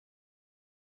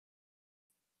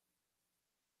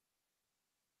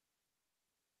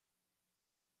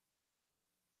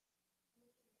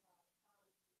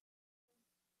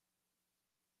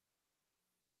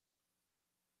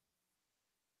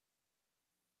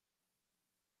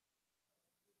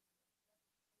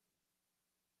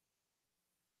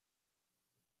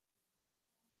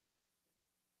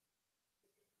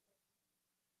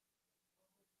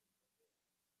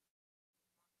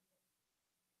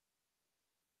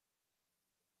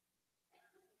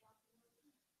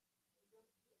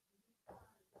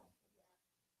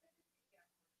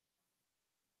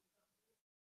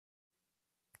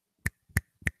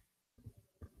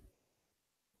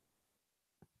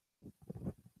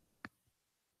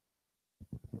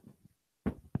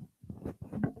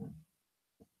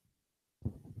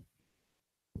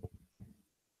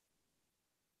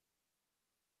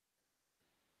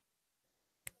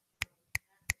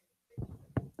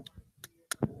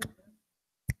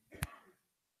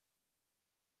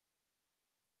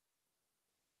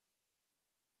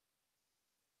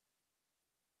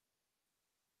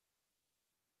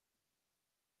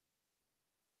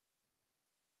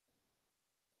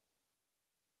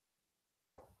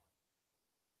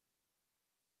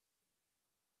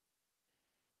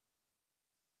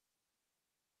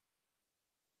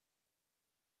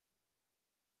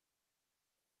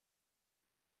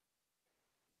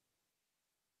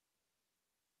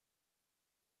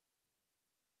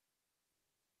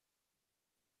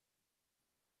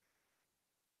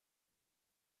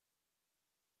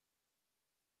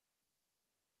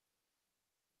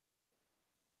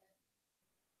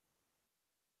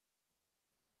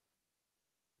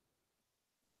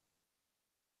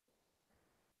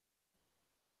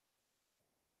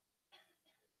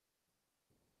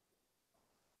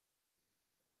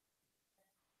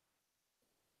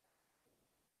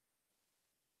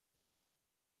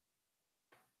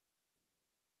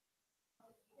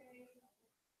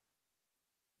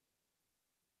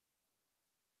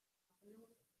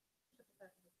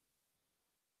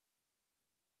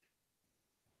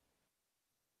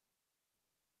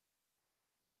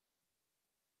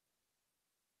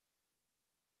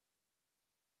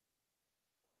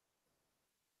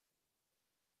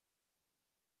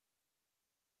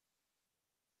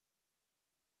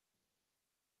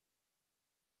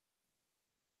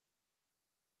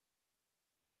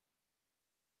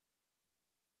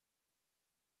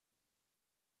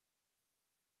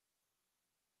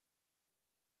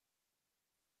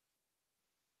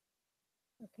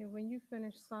Okay, when you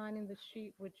finish signing the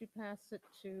sheet, would you pass it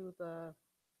to the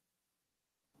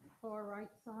far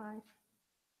right side?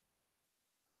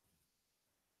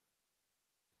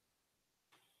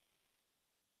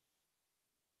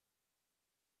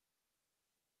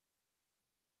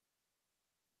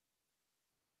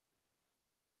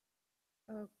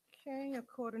 Okay,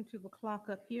 according to the clock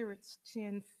up here, it's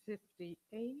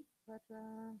 10:58, but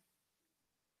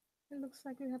it looks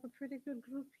like we have a pretty good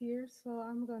group here, so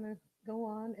I'm gonna go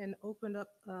on and open up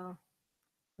the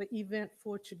event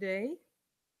for today.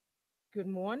 Good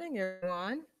morning,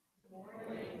 everyone.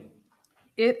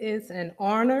 It is an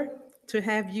honor to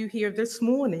have you here this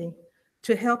morning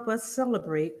to help us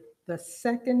celebrate the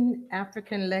second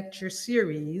African Lecture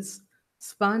Series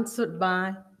sponsored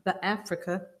by the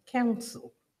Africa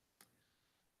Council.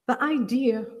 The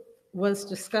idea was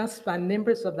discussed by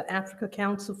members of the Africa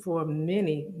Council for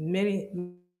many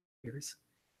years,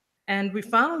 and we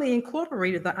finally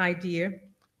incorporated the idea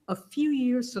a few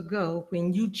years ago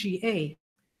when UGA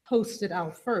hosted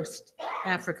our first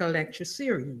Africa Lecture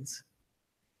Series.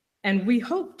 And we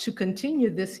hope to continue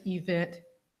this event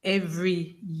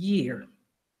every year.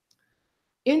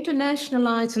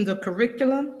 Internationalizing the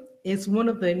curriculum is one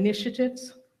of the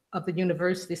initiatives of the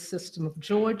University System of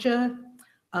Georgia,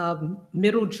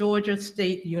 Middle Georgia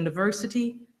State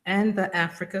University, and the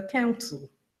Africa Council.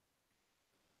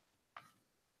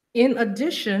 In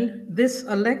addition, this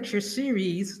lecture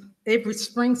series every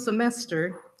spring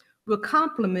semester will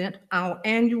complement our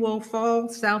annual Fall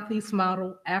Southeast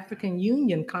Model African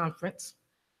Union Conference,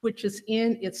 which is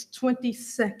in its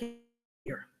 22nd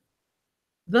year.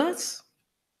 Thus,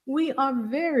 we are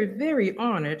very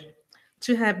honored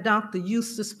to have Dr.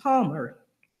 Eustace Palmer,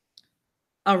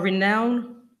 a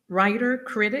renowned writer,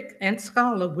 critic, and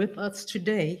scholar with us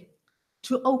today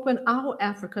to open our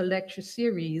Africa Lecture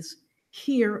Series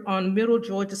here on Middle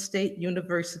Georgia State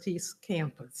University's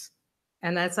campus.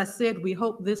 And as I said, we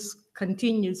hope this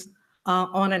continues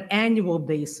on an annual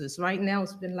basis. Right now,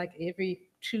 it's been like every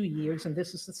 2 years, and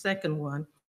this is the second one.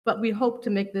 But we hope to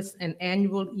make this an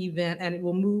annual event, and it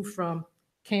will move from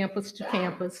campus to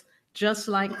campus, just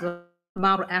like the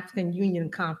Model African Union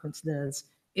Conference does.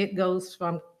 It goes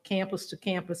from campus to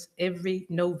campus every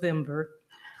November.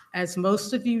 As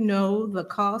most of you know, the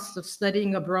cost of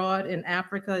studying abroad in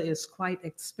Africa is quite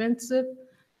expensive.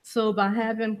 So by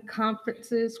having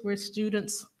conferences where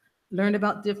students learn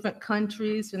about different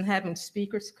countries and having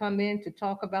speakers come in to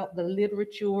talk about the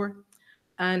literature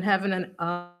and having an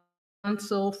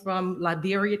consul from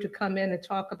Liberia to come in and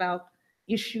talk about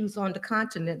issues on the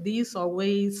continent, these are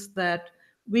ways that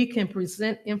we can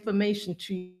present information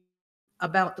to you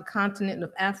about the continent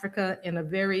of Africa in a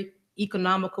very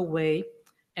economical way.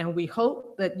 And we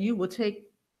hope that you will take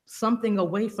something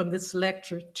away from this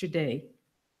lecture today.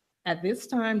 At this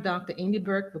time, Dr. Amy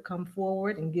Burke will come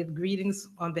forward and give greetings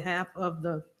on behalf of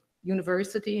the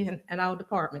university and our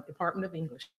department, Department of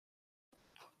English.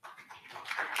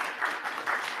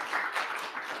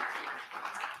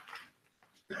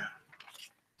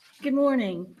 Good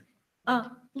morning.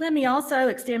 Let me also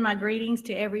extend my greetings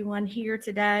to everyone here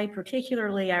today,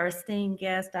 particularly our esteemed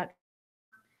guest, Dr.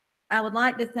 I would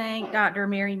like to thank Dr.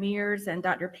 Mary Mears and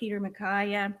Dr. Peter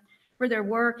Micaiah for their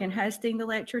work in hosting the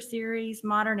lecture series,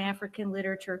 Modern African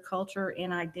Literature, Culture,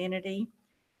 and Identity.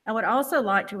 I would also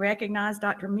like to recognize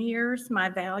Dr. Mears, my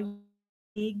valued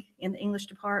colleague in the English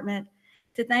department,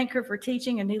 to thank her for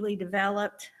teaching a newly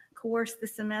developed course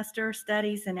this semester,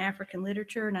 Studies in African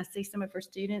Literature, and I see some of her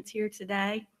students here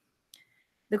today.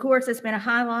 The course has been a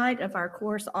highlight of our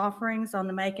course offerings on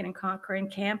the Macon and Conquering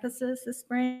campuses this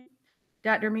spring.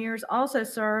 Dr. Mears also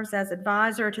serves as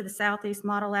advisor to the Southeast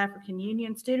Model African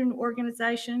Union Student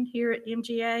Organization here at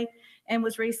MGA and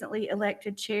was recently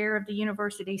elected chair of the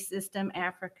University System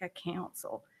Africa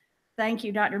Council. Thank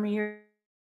you, Dr. Mears,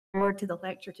 forward to the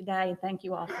lecture today, and thank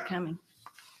you all for coming.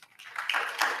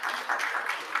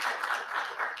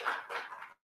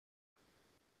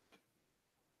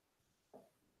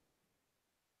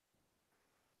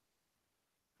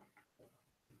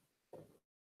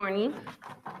 Morning.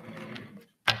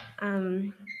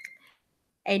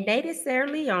 A native Sierra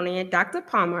Leonean, Dr.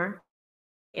 Palmer,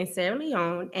 in Sierra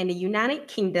Leone and the United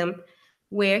Kingdom,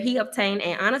 where he obtained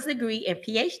an honors degree and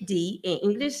PhD in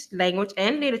English language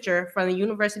and literature from the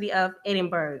University of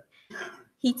Edinburgh.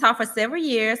 He taught for several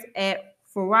years at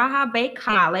Furaha Bay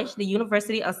College, the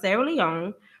University of Sierra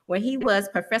Leone, where he was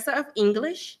professor of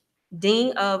English,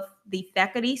 dean of the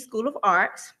Faculty School of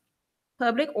Arts,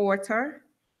 public orator,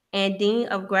 and dean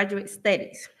of graduate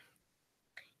studies.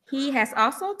 He has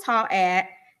also taught at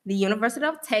the University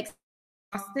of Texas,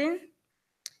 Austin,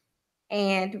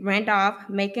 and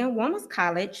Randolph-Macon Women's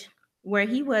College, where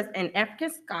he was an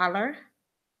African scholar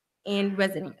in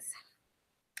residence.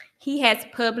 He has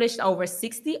published over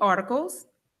 60 articles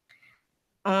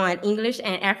on English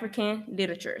and African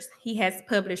literatures. He has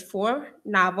published 4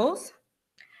 novels: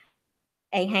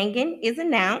 A Hanging is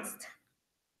Announced,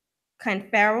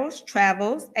 Confarrell's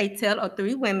Travels, A Tale of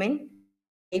Three Women,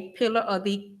 A Pillar of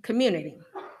the Community.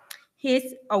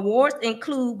 His awards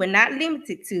include, but not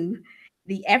limited to,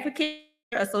 the African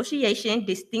Association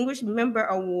Distinguished Member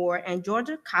Award and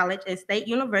Georgia College and State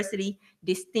University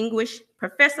Distinguished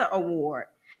Professor Award.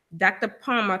 Dr.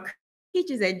 Palmer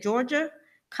teaches at Georgia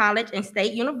College and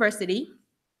State University,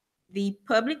 the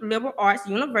Public Liberal Arts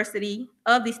University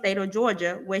of the state of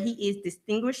Georgia, where he is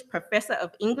Distinguished Professor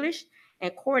of English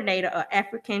and Coordinator of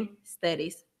African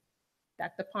Studies.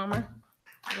 Dr. Palmer.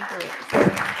 Thank you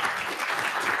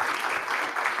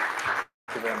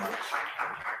very much.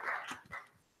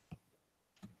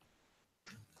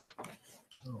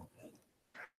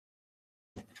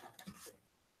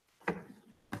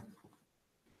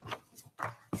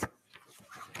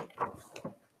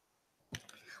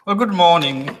 Well, good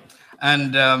morning,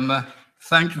 and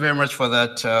thank you very much for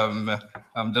that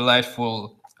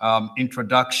delightful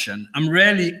introduction. I'm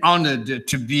really honored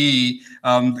to be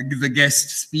the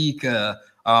guest speaker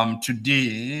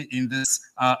today in this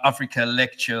Africa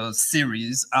lecture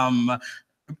series. I'm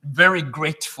very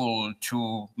grateful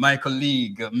to my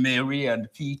colleague Mary and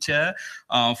Peter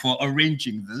for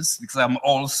arranging this, because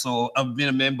I've been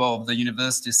a member of the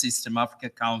University System Africa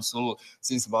Council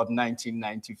since about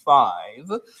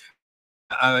 1995.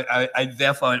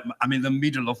 Therefore, I'm in the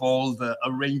middle of all the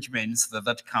arrangements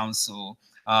that council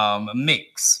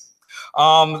makes.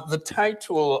 The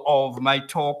title of my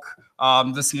talk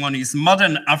this morning is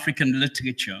Modern African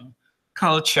Literature,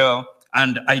 Culture,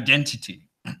 and Identity.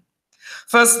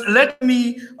 First, let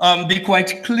me be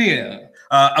quite clear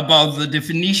about the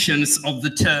definitions of the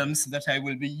terms that I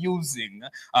will be using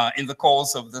in the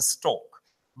course of this talk.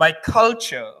 By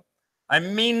culture, I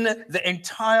mean the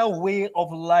entire way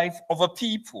of life of a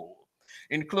people,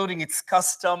 including its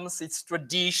customs, its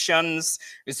traditions,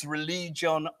 its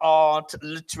religion, art,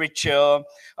 literature,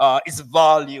 its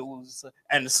values,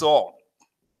 and so on.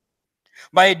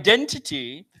 By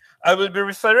identity, I will be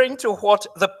referring to what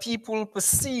the people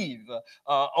perceive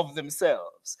of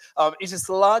themselves. It is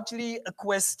largely a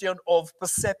question of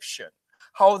perception,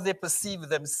 how they perceive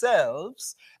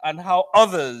themselves and how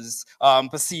others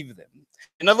perceive them.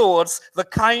 In other words, the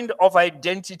kind of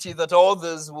identity that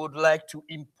others would like to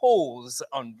impose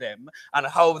on them and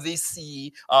how they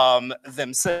see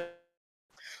themselves.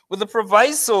 With the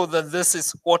proviso that this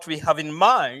is what we have in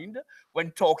mind when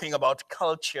talking about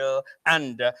culture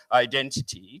and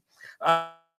identity,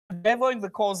 endeavor in the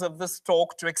course of this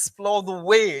talk to explore the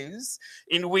ways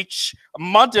in which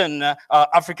modern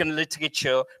African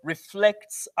literature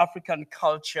reflects African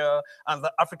culture and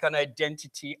the African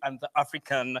identity and the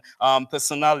African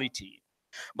personality.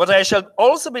 But I shall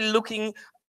also be looking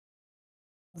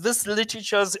this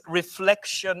literature's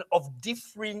reflection of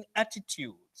differing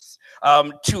attitudes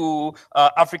to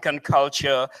African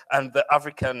culture and the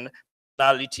African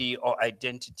personality or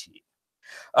identity.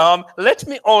 Let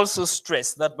me also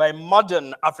stress that by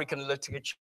modern African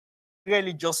literature, I'm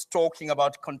really just talking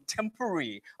about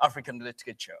contemporary African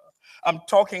literature. I'm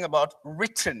talking about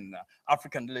written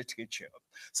African literature.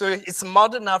 So it's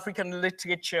modern African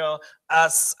literature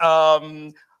as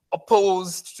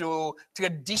opposed to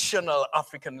traditional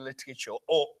African literature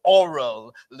or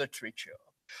oral literature.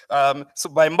 So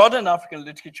by modern African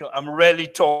literature, I'm really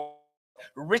talking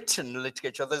written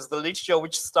literature. There's the literature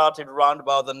which started around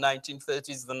about the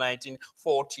 1930s, the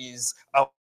 1940s,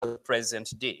 up to the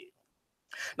present day.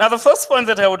 Now, the first point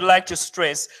that I would like to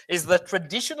stress is that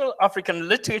traditional African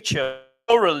literature,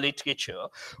 oral literature,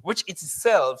 which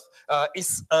itself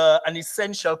is an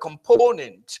essential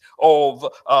component of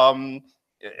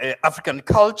African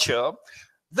culture,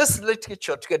 this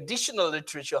literature, traditional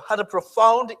literature, had a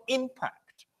profound impact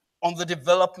on the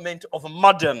development of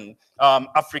modern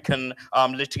African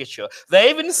literature. There are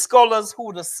even scholars who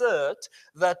would assert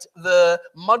that the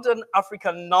modern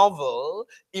African novel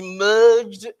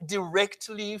emerged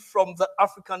directly from the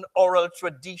African oral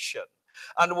tradition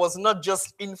and was not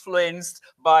just influenced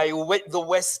by the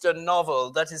Western novel,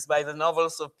 that is by the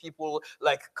novels of people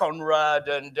like Conrad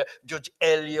and George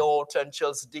Eliot and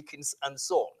Charles Dickens and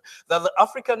so on. That the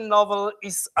African novel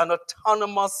is an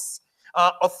autonomous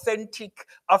authentic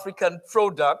African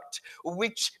product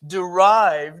which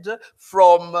derived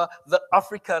from the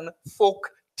African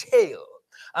folk tale.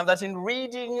 and that in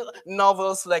reading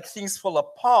novels like Things Fall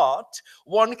Apart,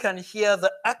 one can hear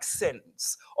the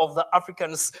accents of the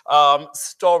African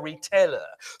storyteller.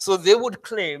 So they would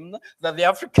claim that the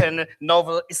African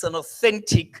novel is an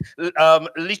authentic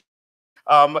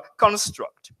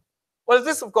construct. Well,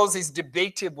 this, of course, is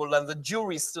debatable, and the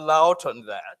jury is still out on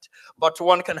that, but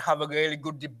one can have a really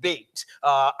good debate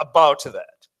about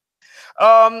that.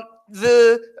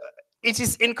 It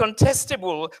is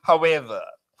incontestable, however,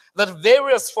 that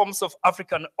various forms of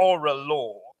African oral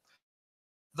law,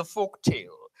 the folk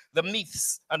tale, the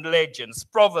myths and legends,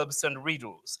 proverbs and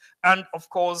riddles, and of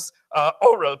course,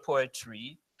 oral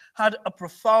poetry, had a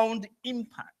profound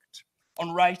impact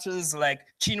on writers like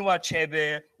Chinua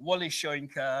Achebe, Wole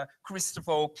Soyinka,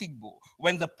 Christopher Okigbo,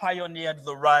 when they pioneered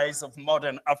the rise of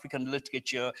modern African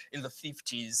literature in the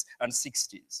 50s and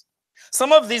 60s.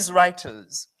 Some of these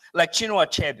writers, like Chinua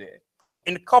Achebe,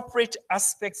 incorporate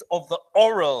aspects of the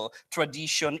oral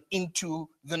tradition into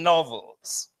the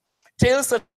novels. Tales,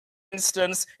 for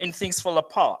instance, in Things Fall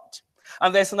Apart.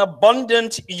 And there's an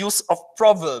abundant use of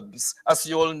proverbs, as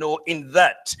you all know, in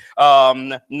that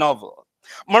novel.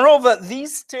 Moreover,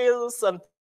 these tales are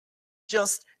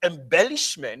just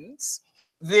embellishments.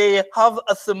 They have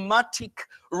a thematic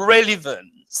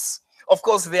relevance. Of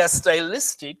course, they are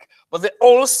stylistic, but they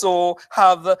also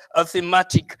have a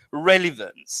thematic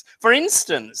relevance. For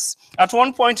instance, at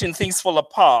one point in Things Fall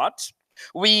Apart,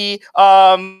 we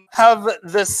have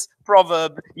this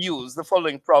proverb used, the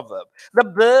following proverb. The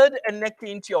bird necking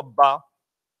into your bar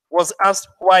was asked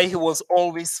why he was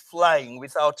always flying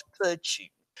without perching.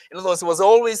 In other words, he was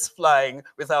always flying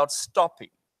without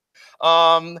stopping.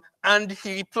 And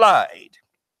he replied,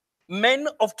 men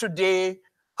of today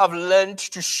have learned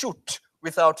to shoot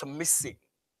without missing.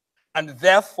 And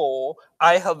therefore,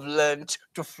 I have learned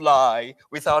to fly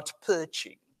without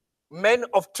perching. Men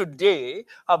of today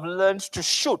have learned to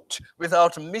shoot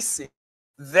without missing.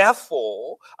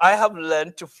 Therefore, I have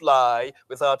learned to fly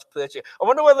without perching. I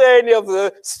wonder whether any of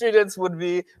the students would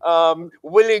be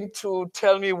willing to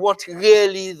tell me what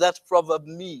really that proverb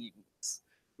means.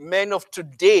 Men of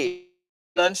today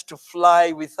learned to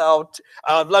fly without,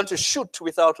 I've learned to shoot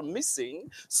without missing,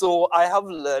 so I have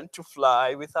learned to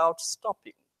fly without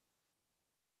stopping.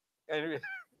 Anyway,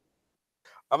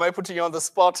 am I putting you on the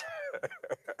spot?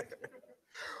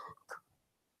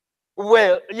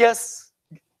 Well, yes.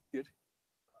 Good.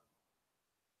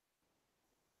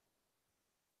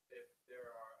 If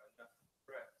there are enough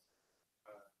threats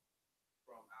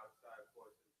from outside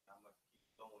forces, I must keep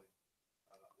going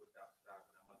without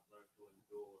stopping. I must learn to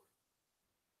endure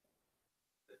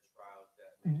the trials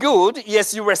that. Good.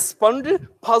 Yes, you respond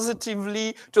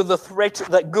positively to the threat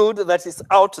that is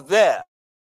out there.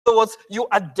 In other words, you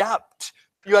adapt.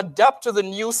 You adapt to the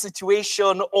new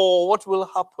situation, or what will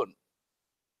happen?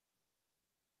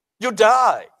 You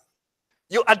die.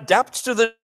 You adapt to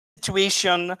the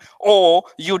situation, or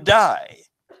you die.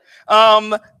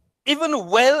 Even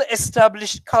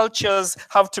well-established cultures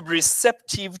have to be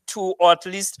receptive to, or at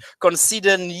least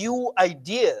consider new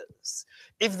ideas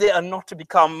if they are not to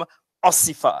become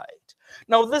ossified.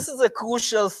 Now, this is a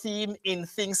crucial theme in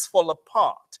Things Fall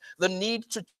Apart, the need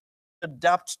to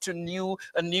adapt to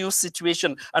a new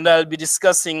situation, and I'll be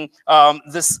discussing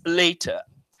this later.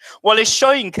 Wole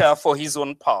Soyinka, for his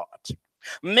own part,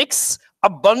 makes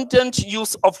abundant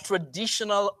use of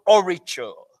traditional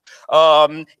orature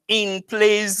in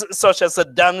plays such as The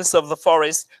Dance of the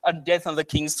Forest and Death and the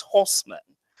King's Horseman.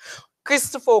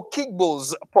 Christopher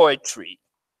Okigbo's poetry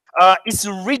is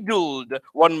riddled,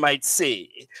 one might say,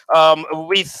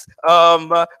 with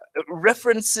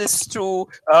references to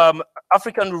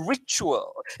African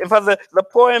ritual. In fact, the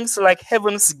poems like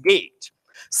Heaven's Gate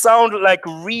sound like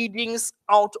readings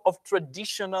out of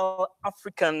traditional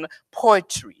African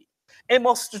poetry.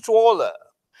 Amos Tutuola,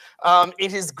 in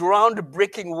his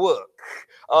groundbreaking work,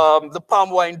 The Palm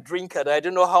Wine Drinkard. I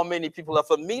don't know how many people are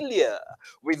familiar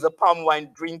with The Palm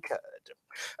Wine Drinkard.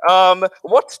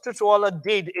 What Tutuola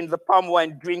did in The Palm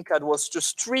Wine Drinkard was to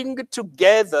string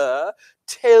together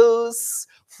tales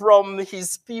from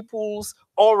his people's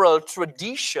oral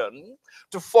tradition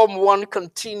to form one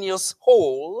continuous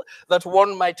whole that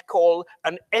one might call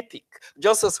an epic.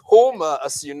 Just as Homer,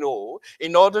 as you know,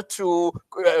 in order to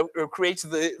create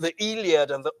the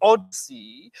Iliad and the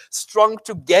Odyssey, strung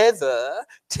together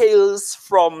tales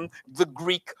from the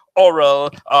Greek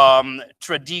oral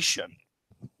tradition.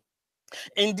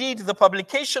 Indeed, the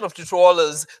publication of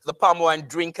Tutuola's The Palm Wine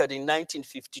Drinkard in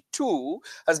 1952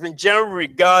 has been generally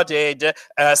regarded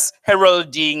as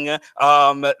heralding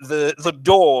the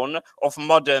dawn of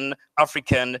modern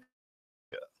African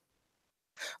culture.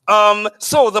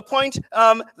 So the point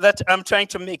that I'm trying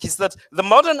to make is that the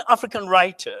modern African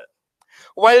writer,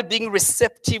 while being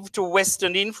receptive to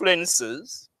Western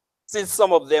influences, since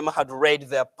some of them had read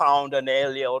their Pound and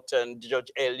Eliot and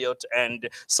George Eliot and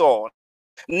so on,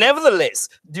 nevertheless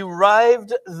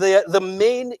derived the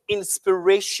main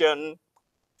inspiration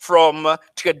from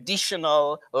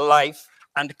traditional life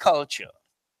and culture.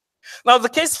 Now, the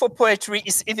case for poetry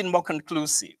is even more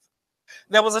conclusive.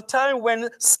 There was a time when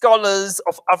scholars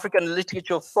of African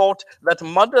literature thought that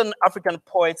modern African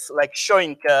poets like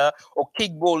Shoinka or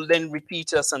Kigbo, Len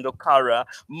Repeaters, and Okara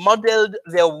modeled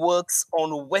their works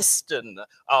on Western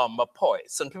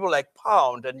poets and people like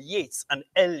Pound and Yeats and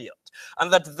Eliot, and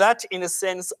that in a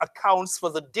sense accounts for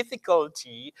the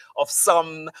difficulty of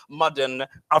some modern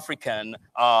African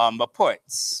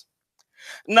poets.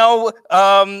 Now,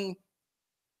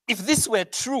 if this were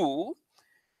true,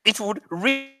 it would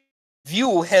really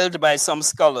view held by some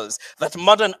scholars that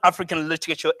modern African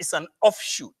literature is an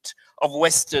offshoot of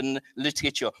Western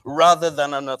literature rather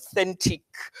than an authentic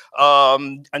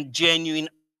and genuine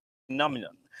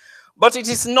phenomenon. But it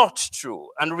is not true,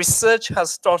 and research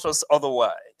has taught us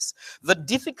otherwise. The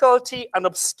difficulty and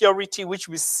obscurity which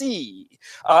we see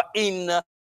in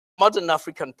modern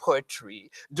African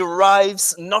poetry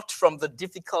derives not from the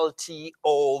difficulty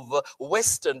of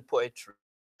Western poetry,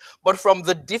 but from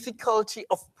the difficulty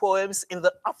of poems in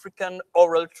the African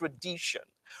oral tradition,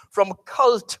 from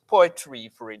cult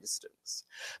poetry, for instance.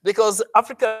 Because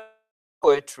African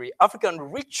poetry, African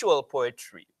ritual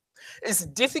poetry, is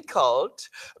difficult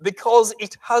because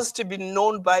it has to be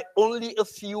known by only a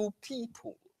few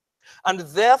people. And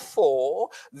therefore,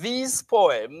 these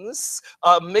poems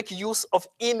make use of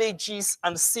images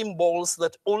and symbols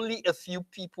that only a few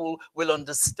people will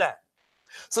understand.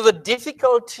 So the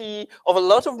difficulty of a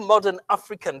lot of modern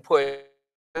African poetry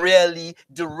really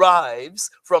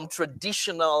derives from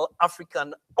traditional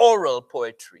African oral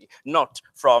poetry, not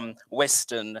from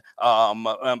Western.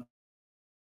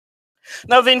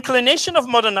 Now, the inclination of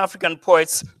modern African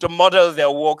poets to model their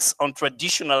works on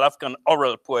traditional African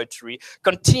oral poetry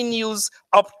continues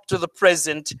up to the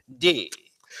present day.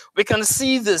 We can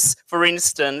see this, for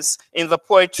instance, in the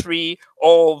poetry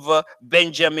of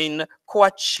Benjamin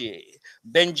Kwache.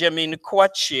 Benjamin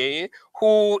Kwache,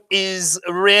 who is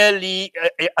really,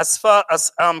 as far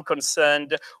as I'm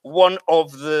concerned, one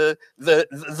of the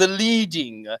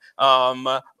leading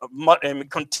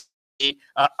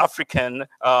African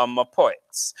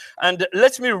poets. And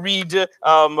let me read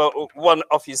one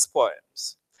of his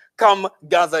poems. Come,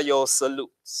 gather your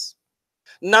salutes.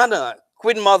 Nana,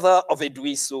 Queen Mother of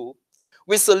Edwisu,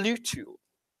 we salute you.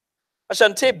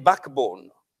 Ashanti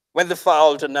backbone, when the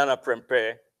fouled Nana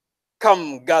Prempe,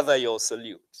 come gather your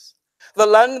salutes. The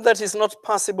land that is not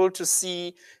possible to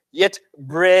see, yet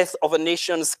breath of a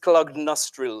nation's clogged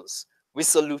nostrils, we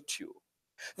salute you.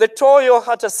 They tore your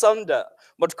heart asunder,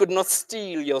 but could not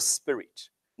steal your spirit.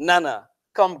 Nana,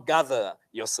 come gather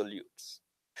your salutes.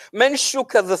 Men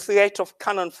shook at the threat of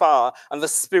cannon fire and the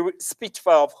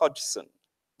spitfire of Hodgson,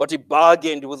 but he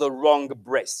bargained with a wrong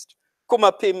breast.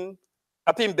 Kumapim,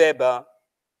 Apim Beba,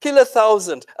 kill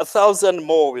 1,000, 1,000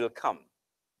 more will come.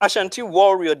 Ashanti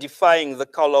warrior defying the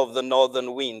color of the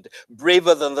northern wind,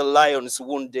 braver than the lion's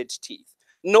wounded teeth.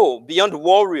 No, beyond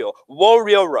warrior,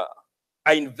 warriorer,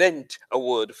 I invent a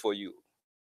word for you.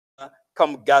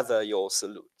 Come gather your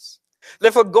salutes. They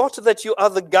forgot that you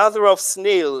are the gatherer of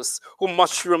snails who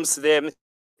mushrooms them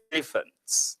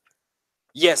elephants.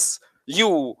 Yes,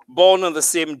 you, born on the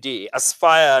same day as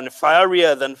fire and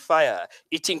fierier than fire,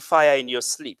 eating fire in your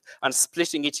sleep and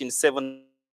splitting it in 7,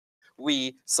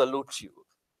 we salute you.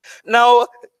 Now,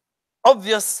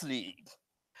 obviously,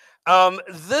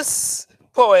 this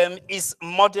poem is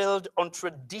modeled on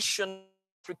traditional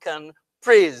African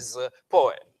praise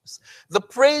poems. The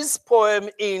praise poem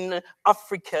in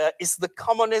Africa is the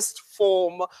commonest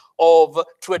form of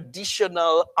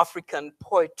traditional African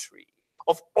poetry,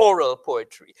 of oral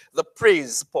poetry, the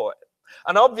praise poem.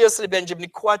 And obviously,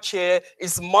 Benjamin Kwache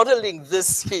is modeling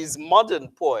this, his modern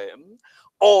poem,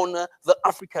 on the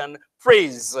African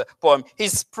praise poem.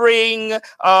 He's praying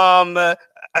the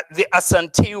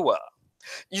Asantewa.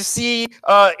 You see,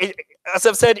 as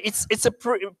I've said, it's a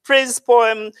praise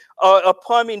poem, a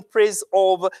poem in praise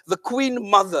of the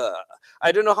Queen Mother.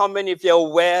 I don't know how many of you are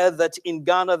aware that in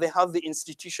Ghana they have the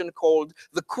institution called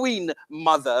the Queen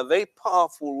Mother, a very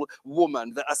powerful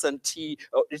woman, the Asante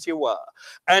Itiwa.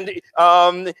 And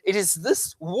it is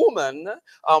this woman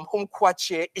whom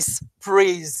Kwache is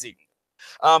praising.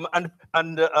 And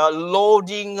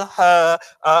lauding her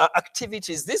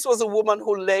activities. This was a woman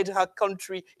who led her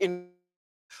country in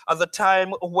at the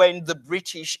time when the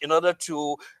British, in order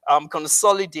to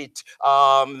consolidate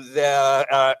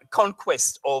their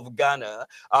conquest of Ghana,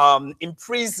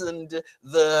 imprisoned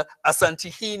the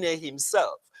Asantehene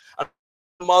himself. And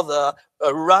mother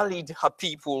rallied her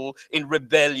people in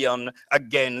rebellion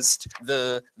against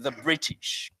the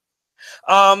British.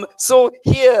 So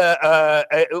here,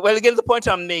 well, again, the point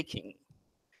I'm making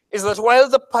is that while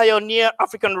the pioneer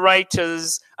African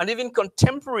writers and even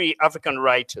contemporary African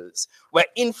writers were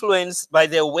influenced by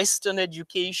their Western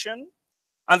education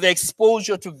and their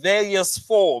exposure to various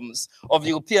forms of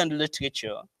European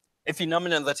literature, a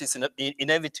phenomenon that is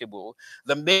inevitable,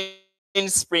 the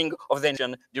mainspring of the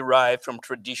nation derived from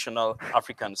traditional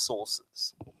African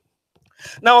sources.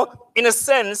 Now, in a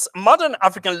sense, modern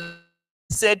African literature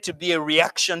is said to be a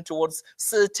reaction towards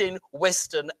certain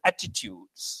Western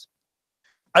attitudes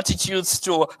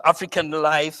to African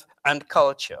life and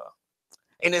culture.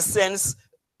 In a sense,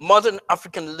 modern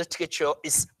African literature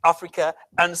is Africa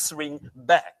answering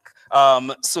back,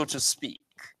 so to speak.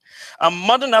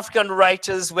 Modern African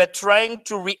writers were trying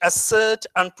to reassert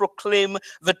and proclaim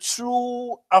the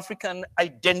true African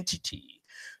identity,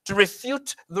 to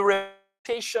refute the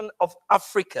reputation of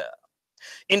Africa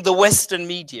in the Western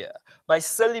media by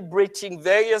celebrating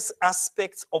various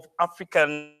aspects of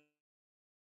African.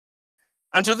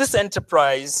 And to this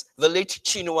enterprise, the late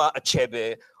Chinua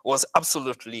Achebe was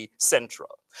absolutely central.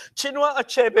 Chinua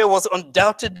Achebe was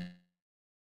undoubtedly,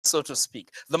 so to speak,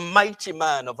 the mighty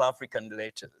man of African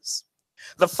letters,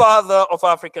 the father of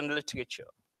African literature.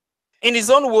 In his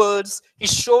own words, he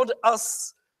showed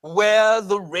us where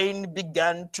the rain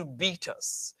began to beat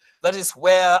us. That is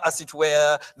where, as it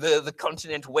were, the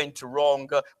continent went wrong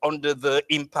under the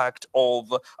impact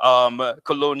of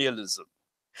colonialism.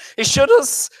 He showed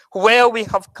us where we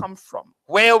have come from,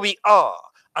 where we are,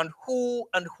 and who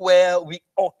and where we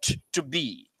ought to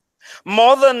be.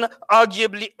 More than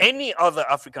arguably any other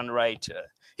African writer,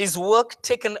 his work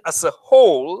taken as a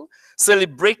whole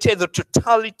celebrated the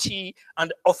totality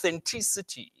and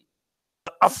authenticity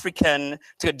of the African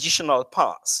traditional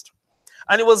past.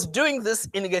 And he was doing this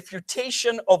in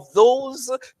refutation of those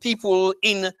people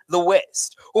in the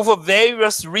West who, for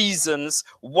various reasons,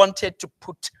 wanted to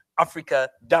put Africa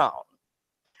down.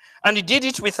 And he did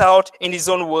it without, in his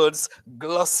own words,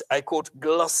 I quote,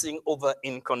 glossing over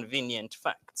inconvenient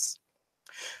facts.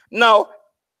 Now,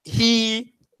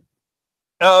 he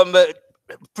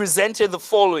presented the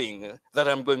following that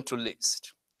I'm going to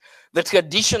list. The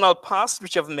traditional past,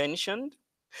 which I've mentioned,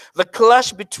 the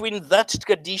clash between that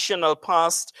traditional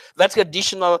past, that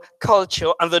traditional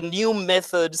culture, and the new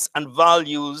methods and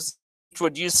values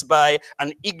introduced by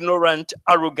an ignorant,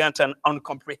 arrogant, and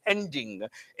uncomprehending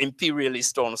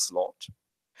imperialist onslaught.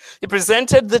 He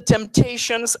presented the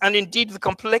temptations and indeed the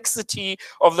complexity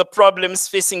of the problems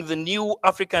facing the new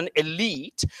African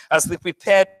elite as they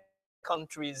prepared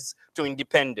countries to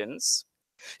independence.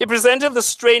 He presented the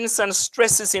strains and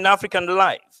stresses in African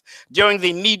life during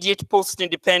the immediate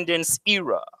post-independence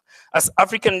era as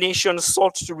African nations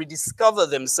sought to rediscover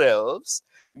themselves,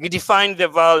 redefine their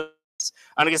values,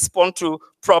 and respond to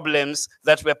problems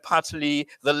that were partly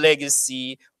the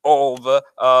legacy of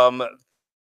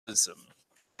colonialism.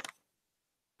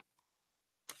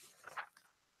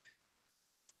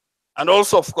 And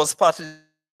also, of course, partly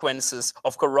consequences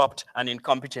of corrupt and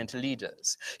incompetent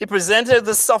leaders. He presented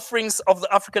the sufferings of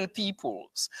the African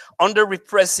peoples under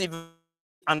repressive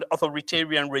and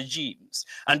authoritarian regimes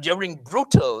and during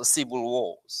brutal civil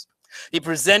wars. He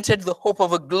presented the hope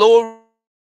of a glory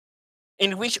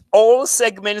in which all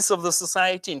segments of the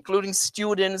society, including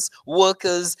students,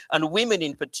 workers, and women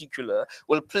in particular,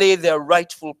 will play their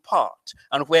rightful part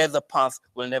and where the path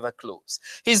will never close.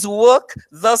 His work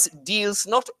thus deals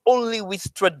not only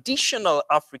with traditional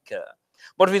Africa,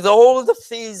 but with all the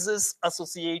phases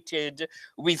associated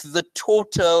with the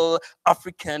total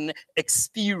African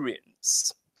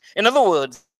experience. In other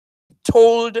words, he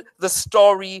told the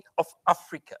story of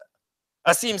Africa,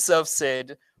 as he himself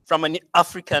said, from an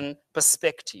African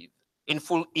perspective, in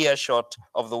full earshot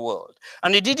of the world.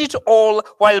 And he did it all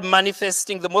while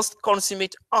manifesting the most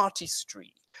consummate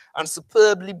artistry and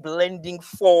superbly blending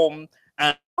form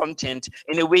and content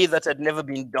in a way that had never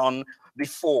been done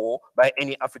before by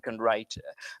any African writer.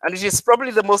 And it is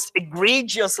probably the most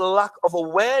egregious lack of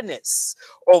awareness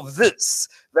of this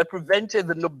that prevented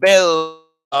the Nobel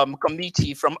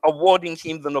Committee from awarding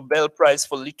him the Nobel Prize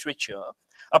for Literature,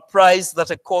 a prize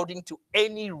that, according to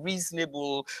any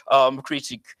reasonable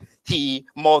critic, he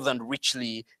more than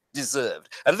richly deserved.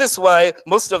 And this is why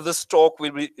most of this talk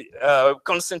will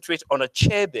concentrate on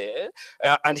Achebe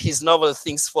and his novel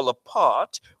Things Fall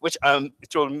Apart, which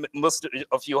most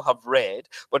of you have read,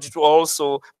 but it will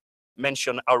also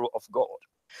mention Arrow of God.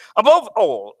 Above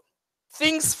all,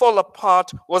 Things Fall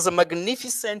Apart was a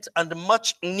magnificent and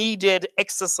much needed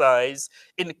exercise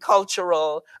in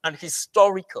cultural and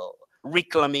historical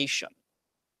reclamation.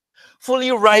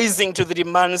 Fully rising to the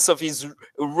demands of his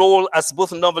role as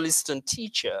both novelist and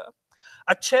teacher,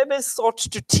 Achebe sought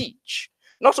to teach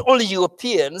not only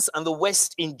Europeans and the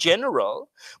West in general,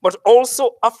 but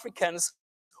also Africans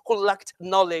who lacked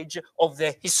knowledge of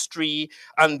their history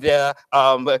and their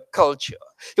culture.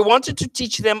 He wanted to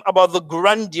teach them about the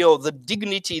grandeur, the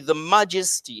dignity, the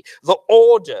majesty, the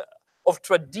order of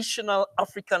traditional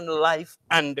African life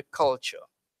and culture.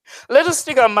 Let us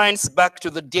take our minds back to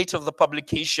the date of the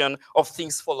publication of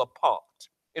Things Fall Apart.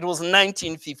 It was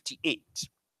 1958.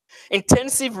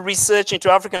 Intensive research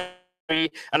into African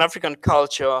history and African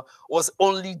culture was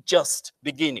only just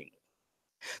beginning.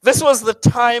 This was the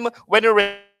time when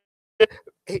a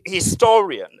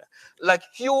historian like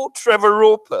Hugh Trevor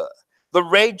Roper, the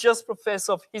Regius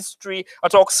Professor of History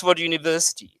at Oxford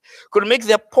University, could make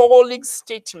the appalling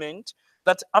statement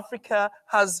that Africa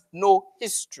has no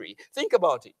history. Think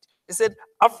about it. He said,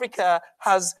 Africa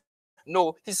has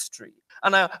no history.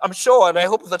 And I'm sure, and I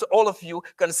hope that all of you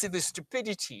can see the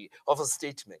stupidity of a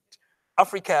statement.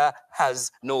 Africa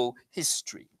has no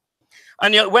history.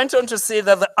 And he went on to say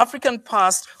that the African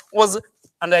past was,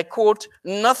 and I quote,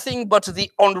 nothing but the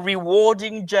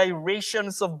unrewarding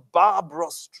gyrations of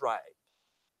barbarous strife.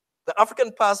 The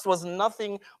African past was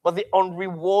nothing but the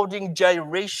unrewarding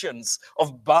gyrations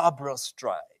of barbarous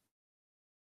strife.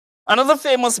 Another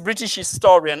famous British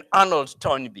historian, Arnold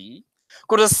Toynbee,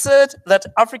 could assert that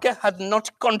Africa had not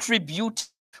contributed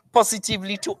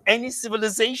positively to any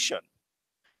civilization.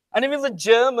 And even the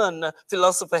German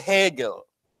philosopher Hegel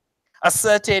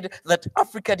asserted that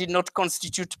Africa did not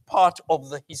constitute part of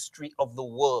the history of the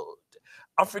world.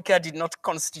 Africa did not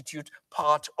constitute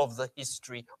part of the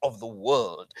history of the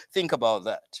world. Think about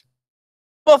that.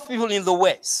 Of people in the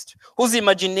West whose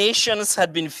imaginations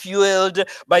had been fueled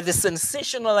by the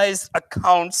sensationalized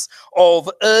accounts of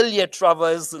earlier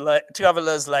travelers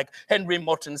like Henry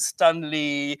Morton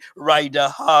Stanley, Rider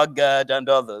Haggard, and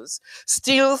others,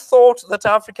 still thought that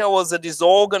Africa was a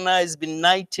disorganized,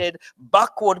 benighted,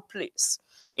 backward place,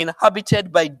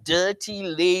 inhabited by dirty,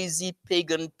 lazy,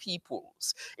 pagan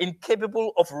peoples,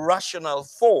 incapable of rational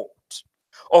thought,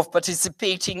 of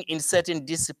participating in certain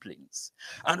disciplines,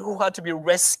 and who had to be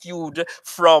rescued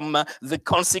from the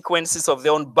consequences of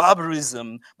their own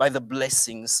barbarism by the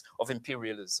blessings of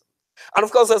imperialism. And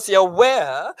of course, as you're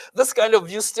aware, this kind of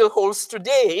view still holds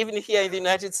today, even here in the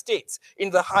United States, in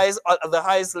the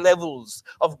highest levels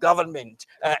of government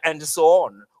and so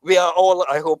on. We are all,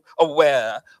 I hope,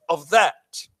 aware of that.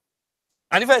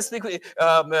 And if I speak with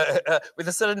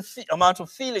a certain amount of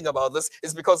feeling about this,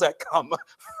 it's because I come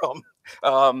from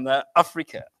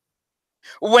Africa.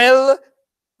 Well,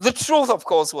 the truth, of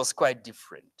course, was quite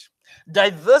different.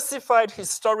 Diversified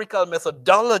historical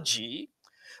methodology,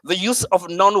 the use of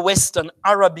non-Western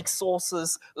Arabic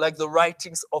sources like the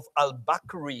writings of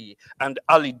al-Bakri and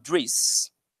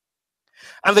al-Idris,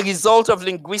 and the result of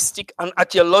linguistic and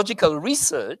archaeological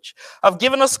research have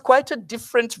given us quite a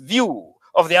different view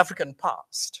of the African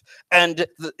past and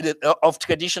of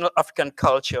traditional African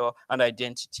culture and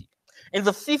identity. In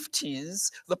the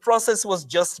 50s, the process was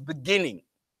just beginning,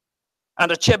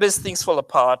 and Achebe's Things Fall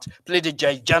Apart played a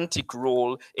gigantic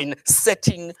role in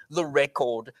setting the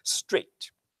record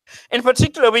straight. In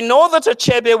particular, we know that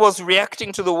Achebe was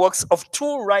reacting to the works of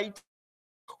two writers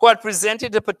who had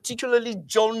presented a particularly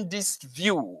jaundiced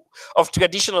view of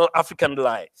traditional African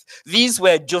life. These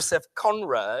were Joseph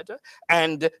Conrad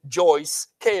and Joyce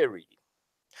Carey.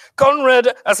 Conrad,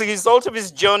 as a result of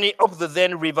his journey up the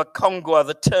then River Congo at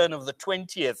the turn of the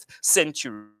 20th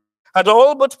century, had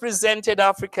all but presented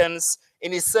Africans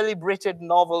in his celebrated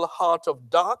novel Heart of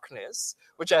Darkness,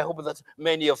 which I hope that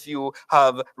many of you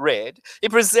have read. He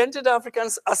presented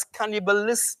Africans as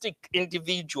cannibalistic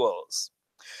individuals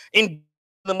in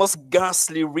the most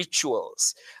ghastly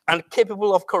rituals and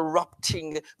capable of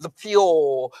corrupting the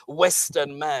pure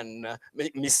Western man,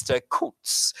 Mr.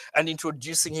 Coates, and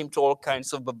introducing him to all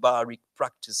kinds of barbaric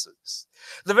practices.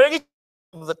 The very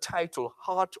of the title,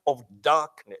 Heart of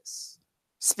Darkness,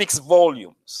 speaks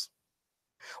volumes.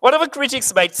 Whatever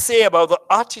critics might say about the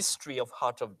artistry of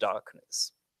Heart of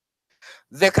Darkness,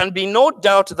 there can be no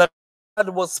doubt that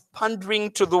was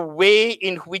pandering to the way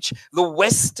in which the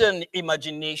Western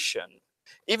imagination,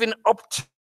 even up to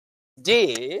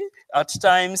day at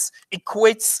times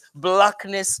equates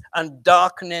blackness and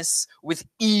darkness with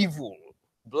evil.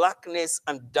 Blackness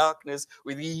and darkness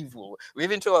with evil. We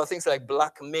even talk about things like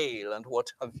blackmail and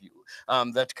what have you,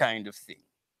 that kind of thing.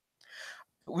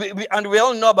 And we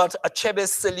all know about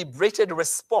Achebe's celebrated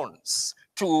response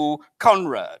to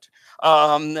Conrad,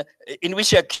 in which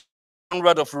he accused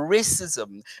Conrad of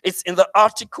racism. It's in the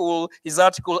article, his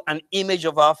article, An Image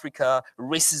of Africa,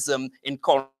 Racism in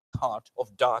Conrad's Heart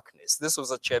of Darkness. This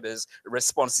was Achebe's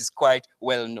response, is quite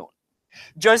well known.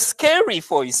 Joyce Carey,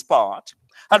 for his part,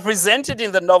 had presented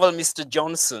in the novel Mr.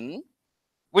 Johnson,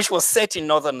 which was set in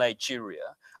northern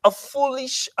Nigeria, a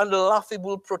foolish and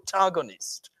laughable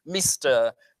protagonist,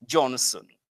 Mr. Johnson.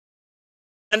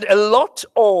 And a lot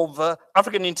of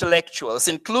African intellectuals,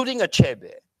 including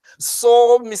Achebe,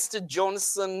 saw Mr.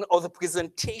 Johnson, or the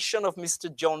presentation of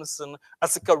Mr. Johnson,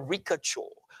 as a caricature,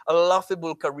 a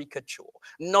laughable caricature,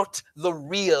 not the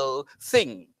real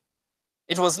thing.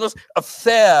 It was not a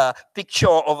fair picture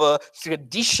of a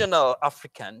traditional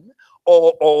African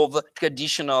or of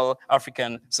traditional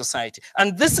African society.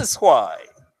 And this is why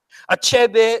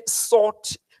Achebe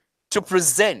sought to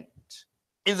present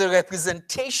in the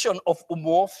representation of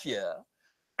Umuofia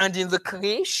and in the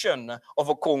creation of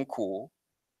Okonkwo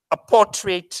a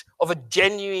portrait of a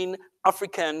genuine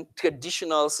African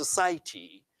traditional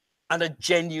society and a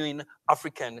genuine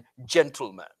African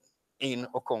gentleman in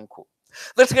Okonkwo.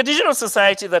 The traditional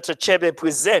society that Achebe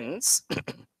presents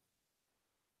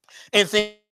in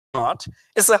Think Art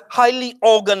is a highly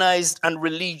organized and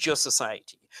religious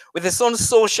society with its own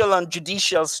social and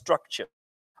judicial structure,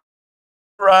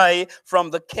 from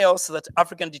the chaos that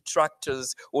African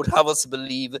detractors would have us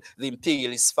believe the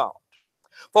imperialists found.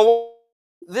 For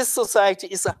this society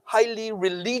is a highly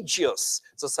religious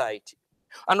society.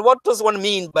 And what does one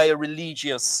mean by a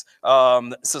religious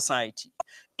society?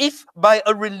 If by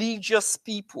a religious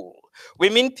people, we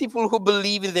mean people who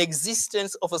believe in the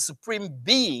existence of a supreme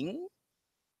being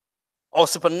or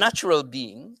supernatural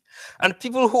being, and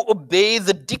people who obey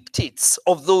the dictates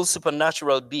of those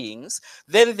supernatural beings,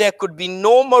 then there could be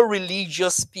no more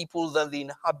religious people than the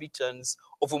inhabitants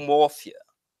of Umuofia.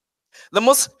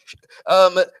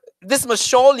 This must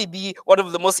surely be one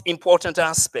of the most important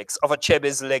aspects of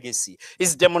Achebe's legacy,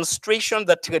 his demonstration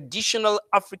that traditional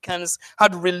Africans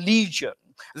had religion.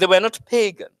 They were not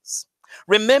pagans.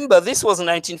 Remember, this was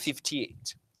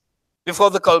 1958.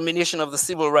 Before the culmination of the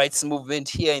civil rights movement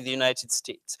here in the United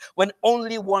States, when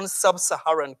only one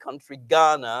sub-Saharan country,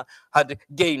 Ghana, had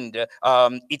gained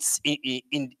its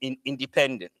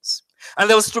independence. And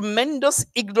there was tremendous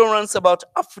ignorance about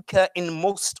Africa in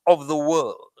most of the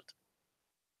world.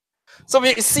 So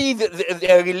we see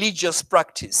the religious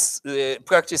practices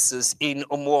in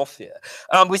Umuofia.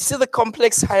 We see the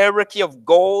complex hierarchy of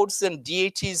gods and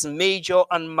deities, major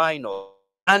and minor.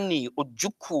 Ani,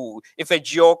 Ojuku,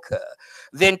 Ifejioka.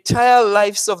 The entire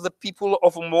lives of the people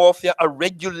of Umuofia are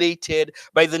regulated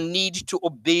by the need to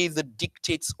obey the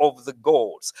dictates of the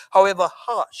gods, however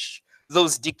harsh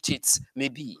those dictates may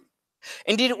be.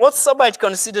 Indeed, what some might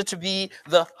consider to be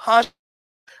the harsh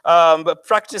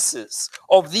practices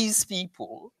of these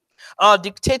people are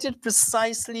dictated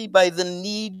precisely by the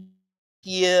need to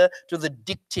adhere to the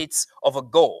dictates of a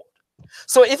god.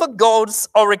 So if a god's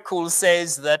oracle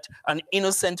says that an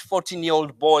innocent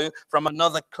 14-year-old boy from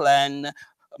another clan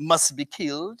must be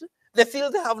killed, they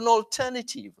feel they have no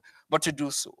alternative but to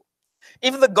do so.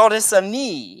 If the goddess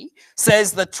Ani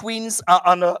says that twins are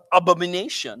an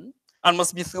abomination and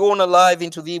must be thrown alive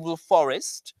into the evil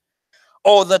forest,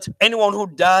 or that anyone who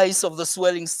dies of the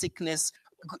swelling sickness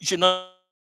should not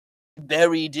be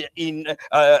buried in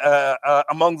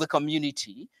among the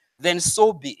community, then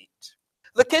so be it.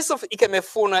 The case of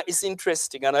Ikemefuna is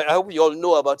interesting, and I hope you all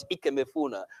know about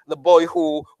Ikemefuna, the boy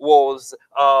who was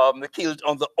killed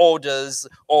on the orders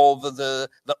of the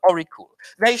oracle.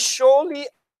 There is surely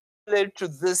parallel to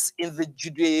this in the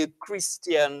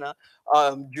Judeo-Christian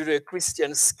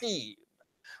scheme.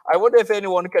 I wonder if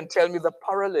anyone can tell me the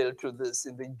parallel to this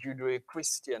in the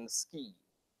Judeo-Christian scheme.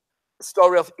 The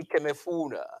story of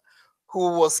Ikemefuna,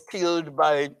 who was killed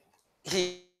by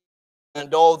him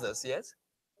and others, yes?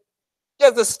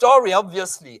 Yes, the story,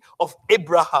 obviously, of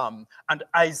Abraham and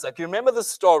Isaac. You remember the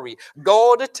story?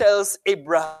 God tells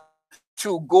Abraham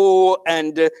to go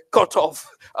and cut off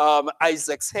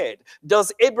Isaac's head.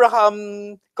 Does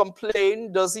Abraham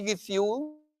complain? Does he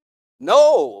refuse?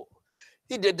 No.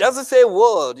 He doesn't say a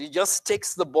word. He just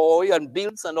takes the boy and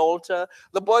builds an altar.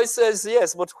 The boy says,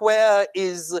 yes, but where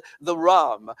is the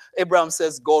ram? Abraham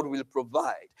says, God will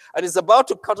provide. And he's about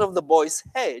to cut off the boy's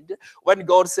head when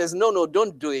God says, no,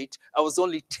 don't do it. I was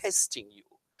only testing you.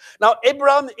 Now,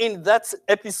 Abraham in that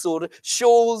episode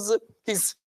shows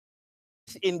his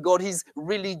faith in God, his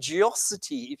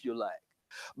religiosity, if you like,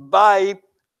 by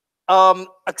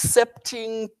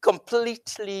accepting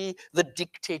completely the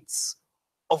dictates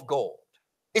of God.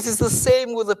 It is the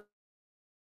same with the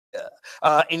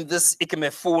in this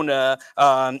Ikemefuna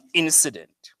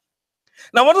incident.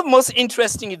 Now, one of the most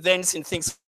interesting events in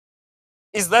things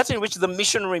is that in which the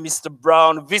missionary Mr.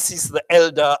 Brown visits the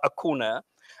elder Akuna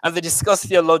and they discuss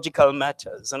theological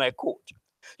matters. And I quote,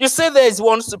 "You say there is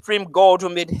one supreme God who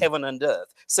made heaven and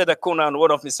earth," said Akuna on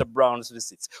one of Mr. Brown's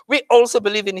visits. "We also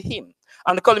believe in him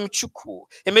and call him Chukwu.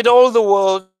 He made all the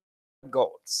world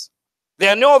gods." "There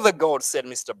are no other gods," said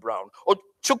Mr. Brown. "Or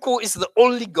Chukwu is the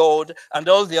only God and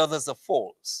all the others are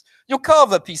false. You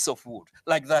carve a piece of wood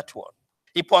like that one."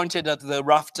 He pointed at the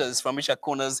rafters from which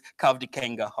Akuna's carved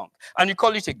Ikenga hung. "And you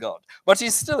call it a god, but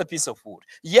it's still a piece of wood."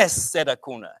 "Yes," said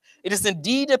Akuna, "it is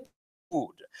indeed a piece of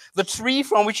wood. The tree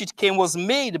from which it came was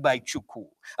made by Chukwu,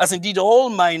 as indeed all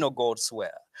minor gods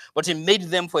were. But he made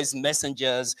them for his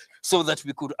messengers so that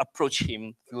we could approach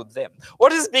him through them."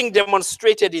 What is being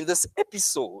demonstrated in this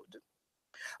episode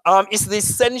is the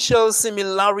essential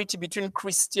similarity between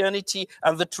Christianity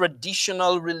and the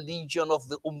traditional religion of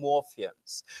the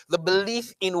Umorphians. The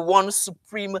belief in one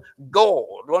supreme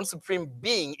God, one supreme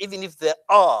being, even if there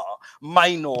are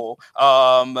minor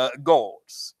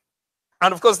gods.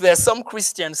 And of course, there are some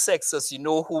Christian sects, as you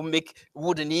know, who make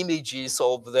wooden images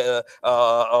of the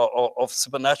of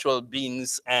supernatural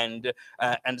beings and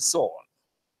so on.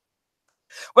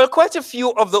 Well, quite a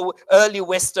few of the early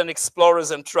Western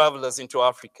explorers and travelers into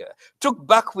Africa took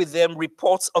back with them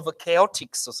reports of a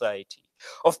chaotic society,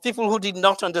 of people who did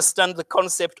not understand the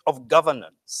concept of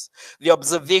governance, the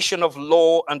observation of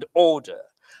law and order.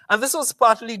 And this was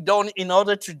partly done in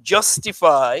order to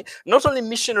justify not only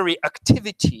missionary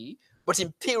activity, but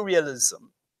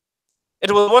imperialism. It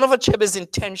was one of Achebe's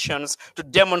intentions to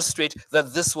demonstrate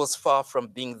that this was far from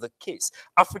being the case.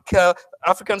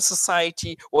 African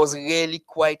society was really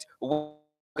quite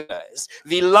organized.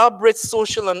 The elaborate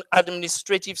social and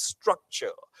administrative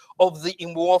structure of the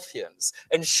Imorphians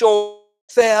ensured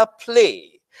fair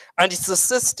play, and it's a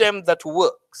system that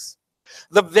works.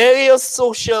 The various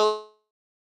social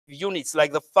units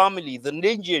like the family, the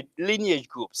lineage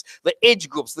groups, the age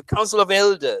groups, the council of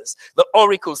elders, the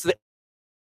oracles, the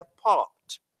part.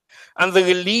 And the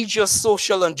religious,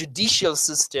 social, and judicial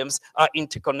systems are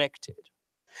interconnected.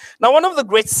 Now, one of the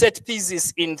great set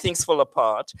pieces in Things Fall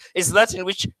Apart is that in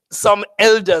which some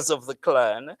elders of the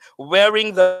clan,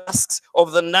 wearing the masks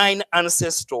of the 9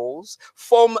 ancestrals,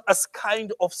 form as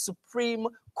kind of supreme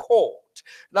court.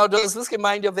 Now, does this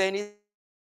remind you of anything?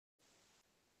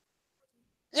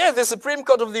 Yeah, the Supreme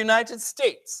Court of the United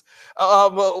States.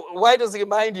 Why does it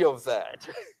remind you of that?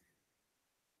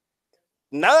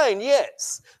 9,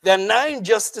 yes. There are 9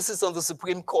 justices on the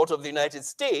Supreme Court of the United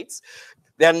States.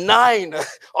 There are 9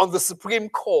 on the Supreme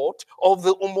Court of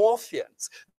the Umorphians.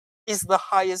 Is the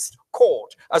highest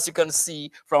court, as you can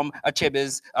see from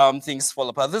Achebe's Things Fall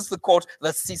Apart. This is the court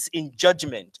that sits in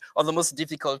judgment on the most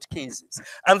difficult cases.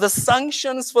 And the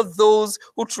sanctions for those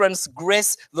who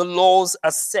transgress the laws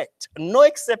are set. No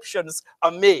exceptions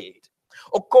are made.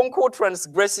 Okonkwo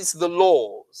transgresses the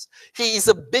laws. He is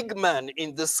a big man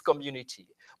in this community,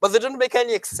 but they don't make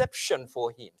any exception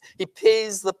for him. He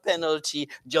pays the penalty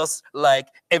just like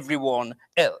everyone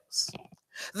else.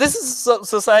 This is a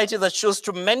society that shows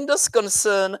tremendous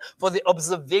concern for the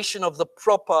observation of the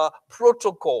proper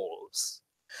protocols,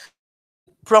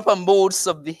 proper modes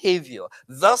of behavior.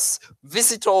 Thus,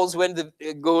 visitors, when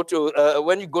you go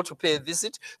to pay a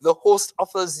visit, the host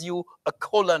offers you a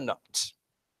kola nut.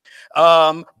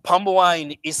 Palm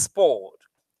wine is poured.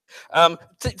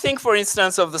 Think, for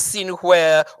instance, of the scene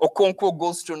where Okonkwo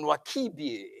goes to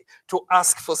Nwakibie to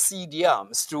ask for seed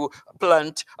yams to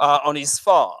plant on his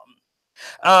farm.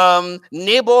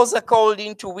 Neighbors are called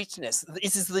in to witness.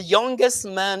 It is the youngest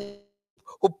man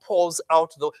who pours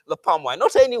out the palm wine.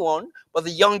 Not anyone, but the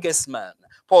youngest man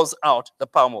pours out the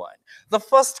palm wine. The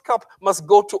first cup must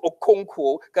go to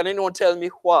Okonkwo. Can anyone tell me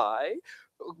why?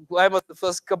 Why must the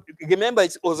first cup? Remember,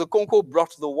 it was Okonkwo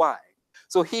brought the wine.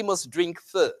 So he must drink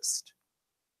first.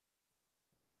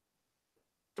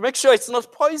 To make sure it's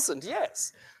not poisoned,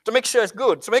 yes. To make sure it's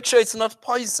good, to make sure it's not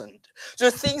poisoned.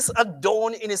 So things are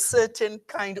done in a certain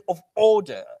kind of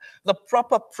order. The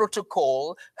proper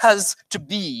protocol has to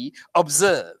be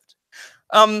observed.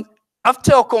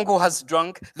 After Okonkwo has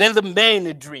drunk, then the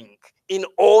men drink in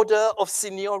order of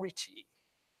seniority.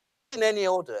 in any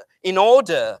order, in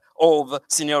order of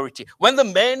seniority. When the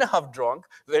men have drunk,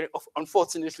 very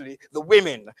unfortunately, the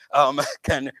women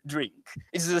can drink.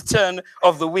 It's the turn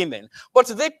of the women. But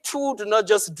they too do not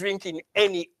just drink in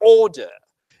any order.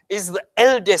 It's the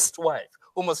eldest wife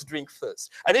who must drink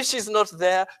first. And if she's not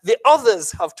there, the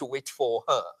others have to wait for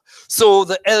her. So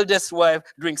the eldest wife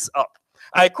drinks up.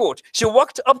 I quote, she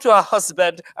walked up to her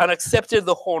husband and accepted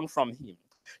the horn from him.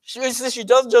 She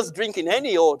doesn't just drink in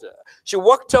any order. She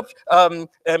walked up to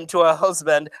her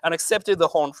husband and accepted the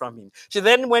horn from him. She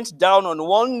then went down on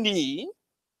one knee,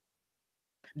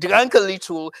 drank a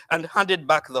little, and handed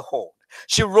back the horn.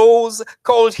 She rose,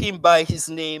 called him by his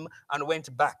name, and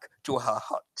went back to her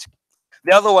hut.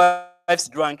 The other wives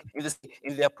drank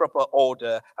in their proper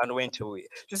order and went away.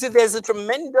 You see, there's a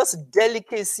tremendous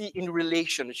delicacy in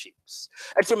relationships,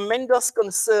 a tremendous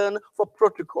concern for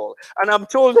protocol. And I'm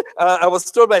told, I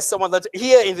was told by someone that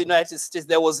here in the United States,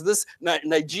 there was this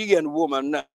Nigerian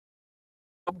woman, not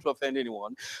to offend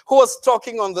anyone, who was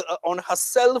talking on her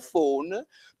cell phone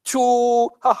to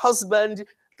her husband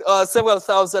several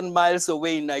thousand miles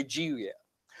away in Nigeria.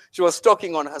 She was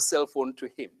talking on her cell phone to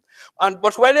him.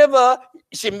 But whenever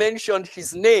she mentioned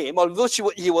his name, although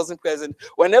he wasn't present,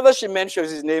 whenever she mentioned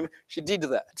his name, she did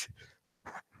that.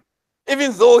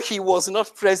 Even though he was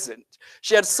not present,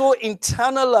 she had so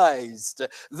internalized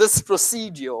this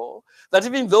procedure that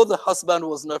even though the husband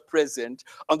was not present,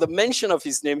 on the mention of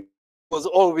his name, was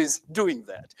always doing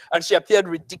that. And she appeared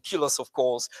ridiculous, of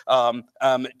course,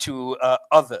 to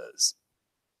others.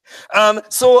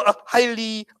 So a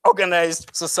highly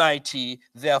organized society,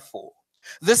 therefore.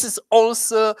 This is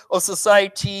also a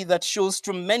society that shows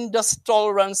tremendous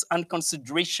tolerance and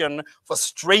consideration for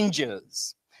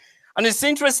strangers. And it's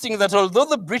interesting that although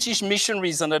the British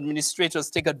missionaries and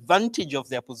administrators take advantage of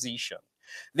their position,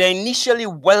 they're initially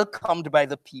welcomed by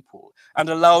the people and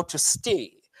allowed to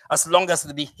stay as long as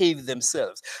they behave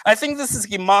themselves. I think this is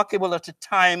remarkable at a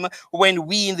time when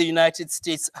we in the United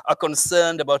States are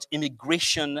concerned about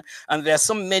immigration, and there are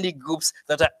so many groups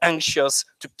that are anxious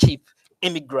to keep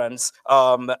immigrants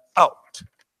out.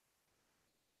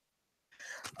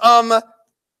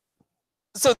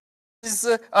 So this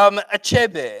is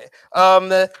Achebe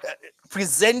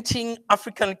presenting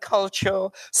African culture,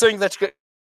 showing that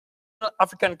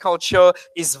African culture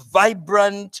is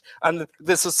vibrant and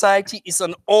the society is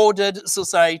an ordered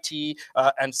society,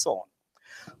 and so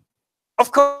on.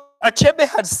 Of course, Achebe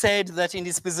had said that in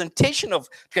his presentation of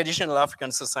traditional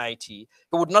African society,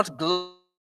 he would not gloss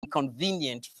on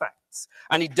convenient facts,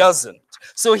 and he doesn't.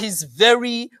 So he's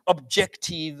very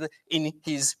objective in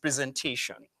his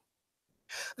presentation.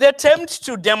 The attempt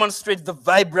to demonstrate the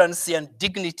vibrancy and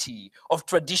dignity of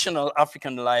traditional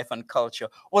African life and culture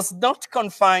was not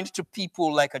confined to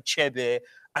people like Achebe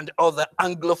and other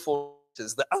Anglophones.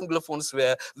 The Anglophones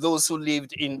were those who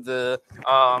lived in the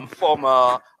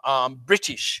former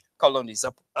British colonies,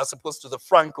 as opposed to the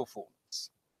Francophones.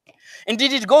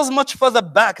 Indeed, it goes much further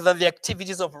back than the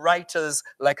activities of writers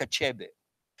like Achebe.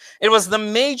 It was the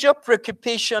major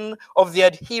preoccupation of the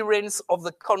adherents of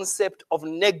the concept of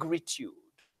negritude.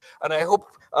 And I hope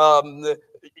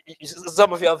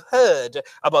some of you have heard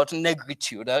about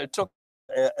negritude. I'll talk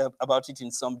about it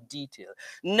in some detail.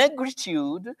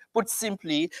 Negritude, put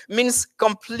simply, means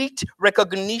complete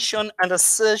recognition and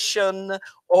assertion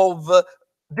of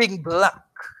being black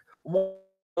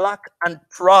and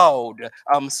proud,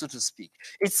 so to speak.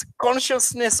 It's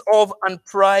consciousness of and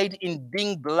pride in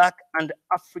being black and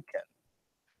African.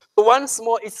 So once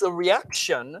more, it's a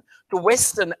reaction to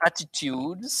Western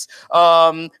attitudes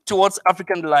towards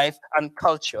African life and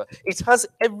culture. It has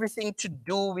everything to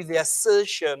do with the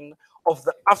assertion of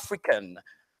the African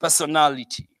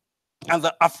personality and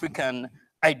the African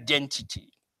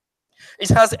identity. It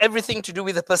has everything to do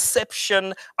with the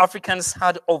perception Africans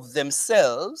had of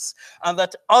themselves and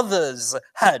that others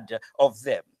had of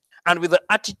them, and with the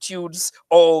attitudes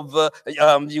of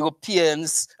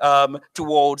Europeans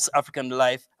towards African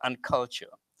life and culture.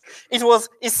 It was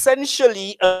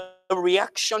essentially a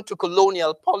reaction to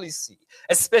colonial policy,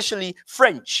 especially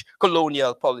French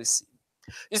colonial policy.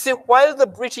 You see, while the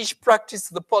British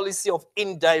practiced the policy of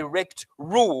indirect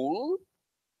rule,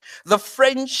 the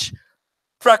French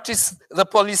practiced the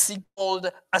policy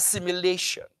called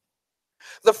assimilation.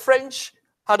 The French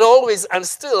had always and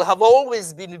still have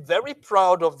always been very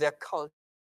proud of their culture.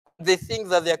 They think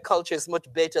that their culture is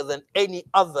much better than any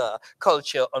other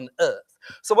culture on earth.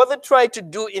 So what they tried to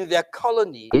do in their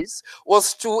colonies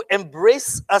was to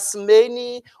embrace as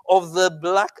many of the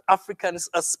Black Africans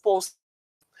as possible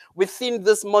within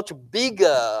this much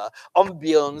bigger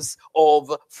ambience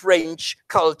of French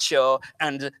culture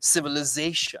and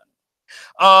civilization.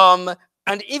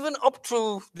 And even up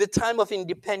to the time of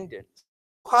independence,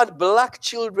 you had Black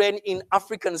children in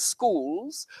African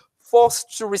schools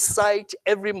forced to recite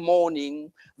every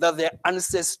morning that their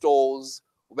ancestors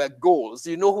were Gauls.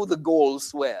 You know who the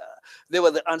Gauls were? They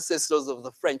were the ancestors of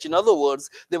the French. In other words,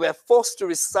 they were forced to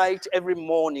recite every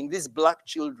morning, these Black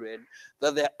children,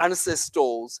 that their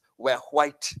ancestors were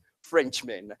white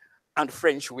Frenchmen and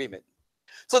French women.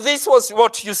 So this was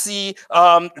what you see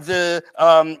the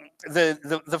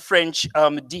French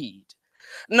did.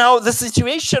 Now, the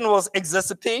situation was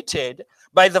exacerbated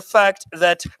by the fact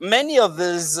that many of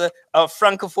these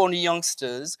Francophone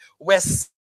youngsters were sent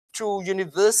to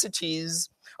universities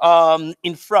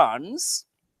in France,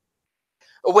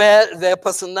 where their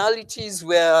personalities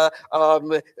were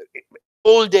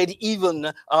molded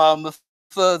even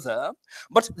further.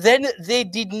 But then they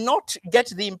did not get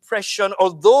the impression,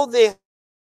 although they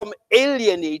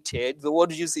alienated, the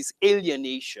word used is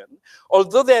alienation,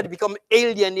 although they had become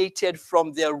alienated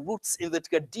from their roots in the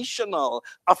traditional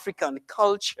African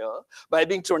culture by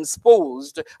being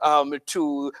transposed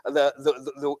to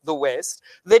the West,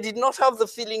 they did not have the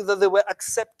feeling that they were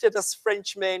accepted as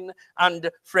Frenchmen and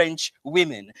French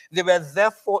women. They were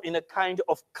therefore in a kind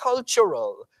of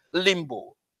cultural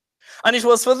limbo. And it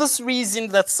was for this reason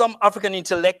that some African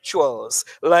intellectuals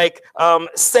like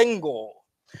Senghor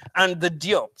and the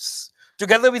Diops,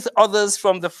 together with others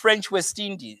from the French West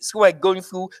Indies who are going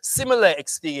through similar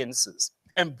experiences,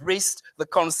 embraced the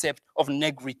concept of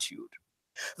negritude.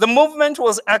 The movement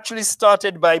was actually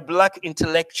started by Black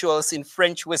intellectuals in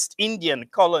French West Indian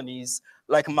colonies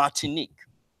like Martinique.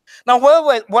 Now,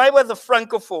 why were the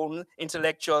Francophone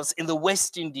intellectuals in the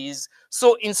West Indies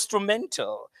so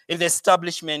instrumental in the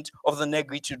establishment of the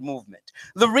negritude movement?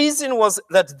 The reason was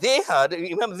that they had,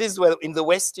 remember these were in the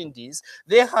West Indies,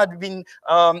 they had been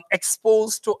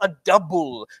exposed to a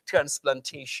double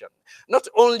transplantation. Not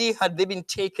only had they been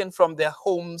taken from their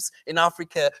homes in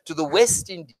Africa to the West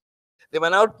Indies, they were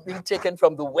now being taken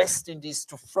from the West Indies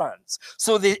to France.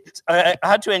 So they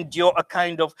had to endure a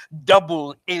kind of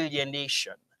double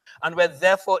alienation, and were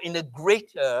therefore in a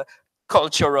greater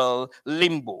cultural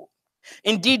limbo.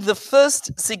 Indeed, the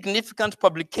first significant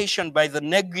publication by the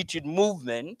negritude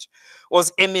movement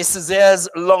was Aimé Césaire's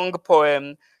long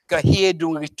poem, Cahiers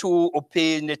d'un retour au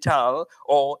pays natal,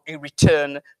 or A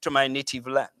Return to My Native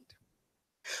Land.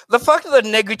 The fact that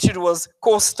negritude was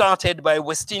co-started by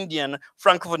West Indian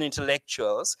Francophone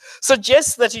intellectuals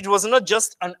suggests that it was not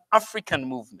just an African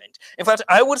movement. In fact,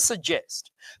 I would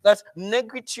suggest that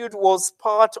negritude was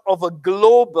part of a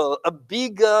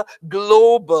bigger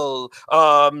global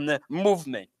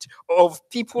movement of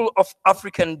people of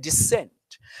African descent.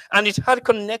 And it had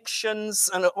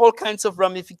connections and all kinds of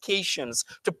ramifications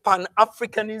to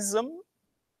Pan-Africanism,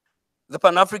 the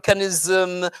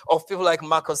Pan-Africanism of people like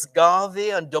Marcus Garvey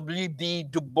and W.B.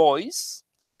 Du Bois,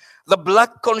 the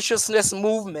Black consciousness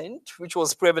movement, which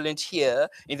was prevalent here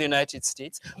in the United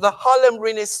States, the Harlem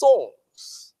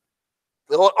Renaissance.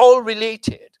 They were all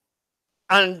related.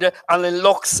 And Alan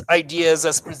Locke's ideas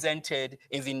as presented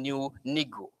in the New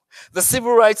Negro. The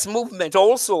civil rights movement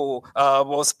also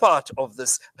was part of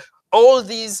this. All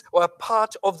these were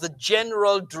part of the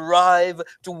general drive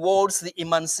towards the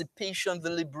emancipation, the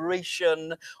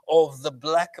liberation of the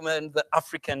Black man, the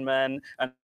African man,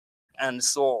 and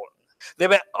so on. They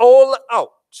were all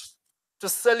out to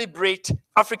celebrate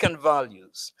African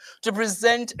values, to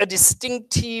present a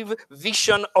distinctive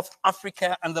vision of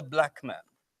Africa and the Black man,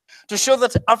 to show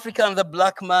that Africa and the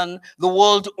Black man, the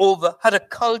world over, had a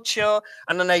culture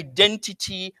and an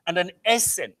identity and an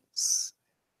essence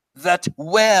that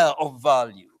were of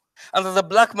value, and that the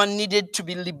Black man needed to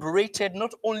be liberated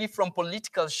not only from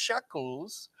political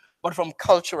shackles, but from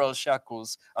cultural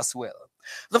shackles as well.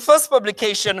 The first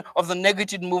publication of the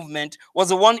negritude movement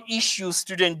was a one-issue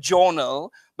student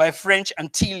journal by French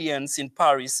Antillians in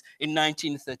Paris in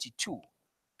 1932.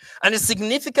 And it's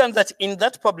significant that in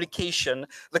that publication,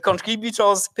 the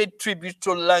contributors paid tribute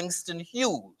to Langston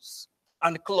Hughes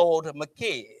and Claude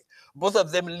McKay, both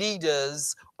of them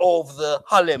leaders of the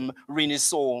Harlem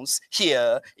Renaissance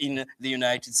here in the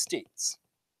United States.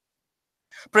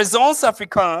 Présence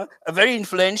Africaine, a very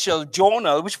influential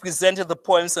journal which presented the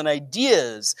poems and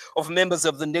ideas of members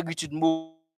of the negritude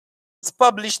movement, was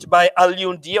published by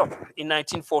Alioune Diop in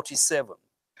 1947.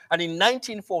 And in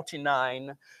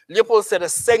 1949, Léopold Sédar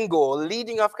Senghor,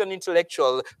 leading African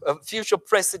intellectual, future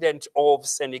president of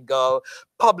Senegal,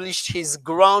 published his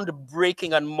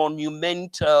groundbreaking and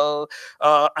monumental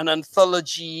an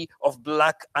anthology of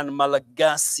Black and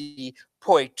Malagasy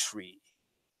poetry.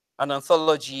 an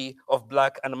anthology of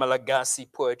Black and Malagasy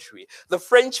poetry. The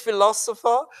French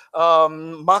philosopher,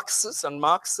 Marxist,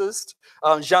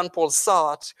 Jean-Paul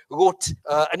Sartre, wrote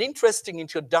an interesting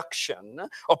introduction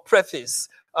or preface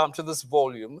to this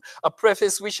volume, a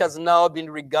preface which has now been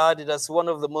regarded as one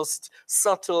of the most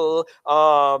subtle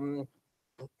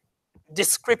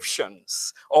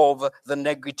descriptions of the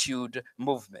negritude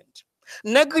movement.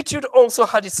 Negritude also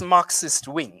had its Marxist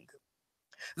wing.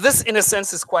 This, in a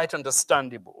sense, is quite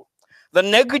understandable. The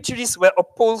negritudists were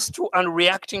opposed to and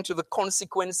reacting to the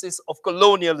consequences of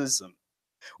colonialism,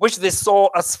 which they saw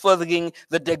as furthering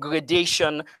the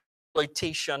degradation,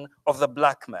 exploitation of the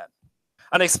black man,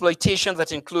 an exploitation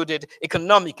that included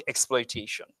economic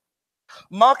exploitation.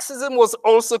 Marxism was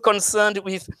also concerned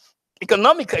with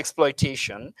economic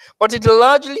exploitation, but it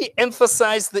largely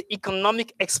emphasized the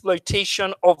economic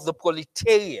exploitation of the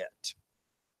proletariat.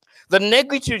 The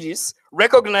negritudists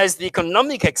recognized the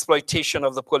economic exploitation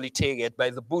of the proletariat by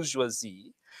the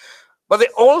bourgeoisie, but they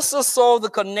also saw the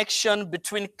connection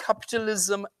between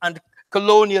capitalism and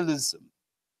colonialism,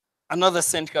 another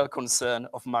central concern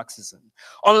of Marxism.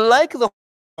 Unlike the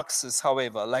Marxists,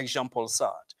 however, like Jean-Paul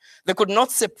Sartre, they could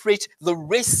not separate the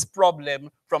race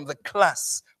problem from the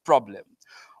class problem.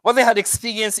 What they had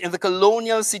experienced in the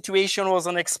colonial situation was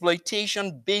an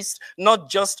exploitation based not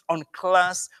just on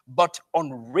class, but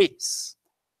on race.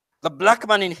 The black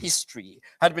man in history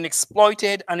had been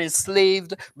exploited and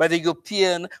enslaved by the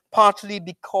European partly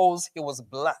because he was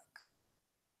black.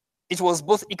 It was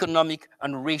both economic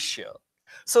and racial.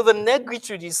 So the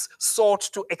negritudists sought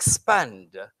to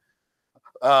expand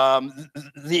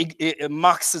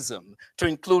Marxism to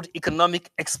include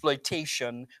economic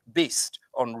exploitation based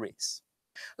on race.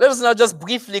 Let us now just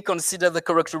briefly consider the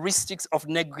characteristics of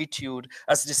negritude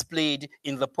as displayed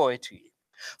in the poetry.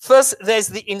 First, there's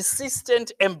the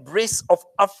insistent embrace of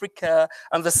Africa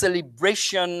and the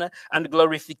celebration and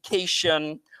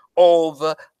glorification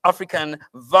of African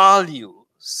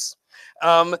values.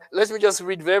 Let me just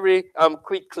read very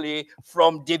quickly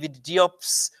from David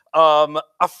Diop's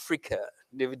Africa.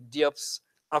 David Diop's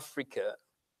Africa.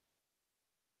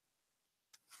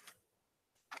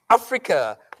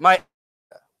 Africa, my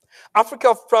Africa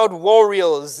of proud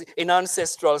warriors in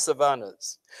ancestral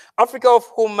savannas. Africa of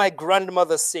whom my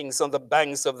grandmother sings on the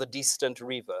banks of the distant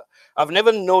river. I've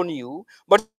never known you,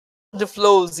 but the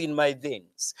flows in my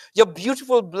veins. Your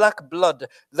beautiful black blood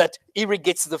that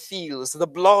irrigates the fields, the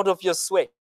blood of your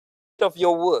sweat, of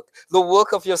your work, the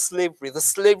work of your slavery, the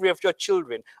slavery of your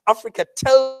children. Africa,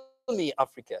 tell me,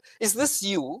 Africa, is this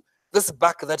you? This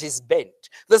back that is bent,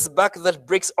 this back that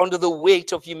breaks under the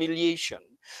weight of humiliation,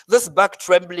 this back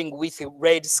trembling with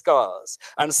red scars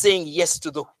and saying yes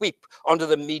to the whip under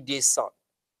the midday sun.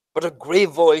 But a gray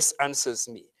voice answers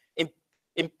me,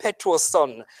 impetuous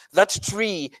son, that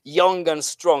tree young and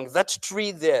strong, that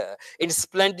tree there in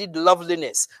splendid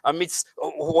loveliness amidst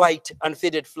white and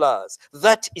faded flowers,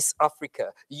 that is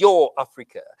Africa, your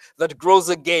Africa, that grows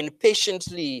again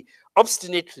patiently,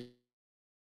 obstinately,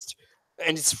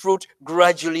 and its fruit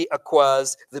gradually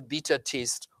acquires the bitter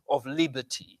taste of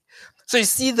liberty. So you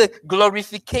see the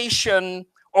glorification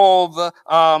of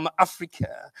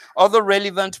Africa. Other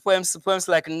relevant poems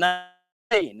like Nine.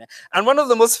 And one of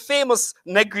the most famous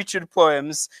negritude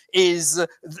poems is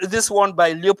this one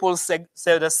by Leopold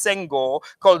Sédar Senghor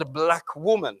called Black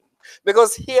Woman.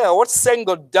 Because here, what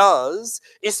Senghor does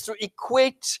is to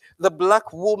equate the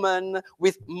black woman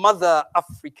with Mother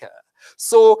Africa.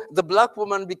 So the black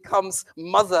woman becomes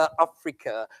Mother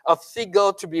Africa, a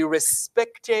figure to be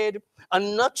respected, a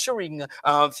nurturing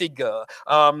figure,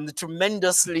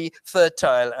 tremendously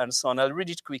fertile and so on. I'll read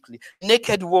it quickly.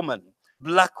 Naked woman,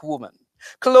 black woman,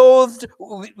 clothed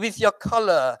with your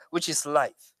color, which is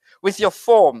life, with your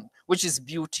form, which is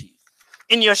beauty.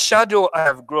 In your shadow I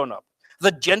have grown up.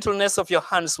 The gentleness of your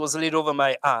hands was laid over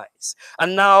my eyes.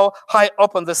 And now, high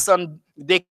up on the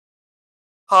sun-baked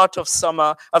heart of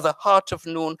summer, at the heart of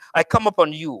noon, I come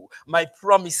upon you, my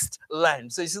promised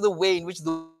land. So you see the way in which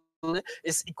the land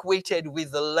is equated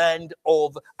with the land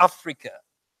of Africa.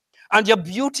 And your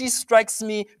beauty strikes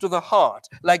me to the heart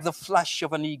like the flash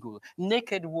of an eagle.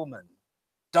 Naked woman,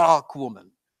 dark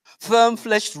woman,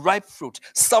 firm-fleshed ripe fruit,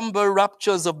 somber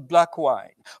raptures of black wine,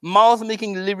 mouth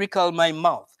making lyrical my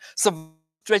mouth,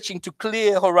 stretching to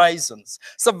clear horizons,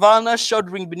 savannah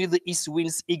shuddering beneath the east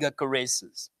wind's eager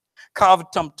caresses, carved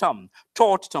tum-tum,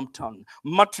 taut tum-tum,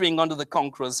 muttering under the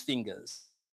conqueror's fingers.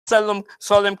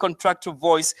 Solemn contractor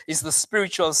voice is the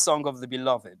spiritual song of the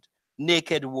beloved.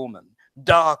 Naked woman,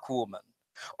 dark woman,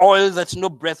 oil that no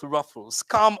breath ruffles,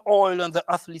 calm oil on the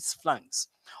athlete's flanks,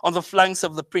 on the flanks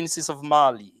of the princes of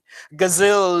Mali,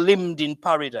 Gazelle limbed in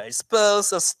paradise,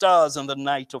 pearls are stars on the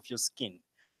night of your skin.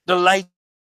 The light,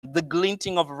 the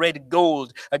glinting of red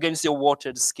gold against your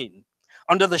watered skin.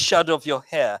 Under the shadow of your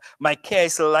hair, my care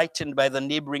is lightened by the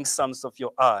neighboring suns of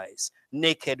your eyes.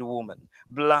 Naked woman,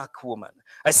 black woman,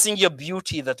 I sing your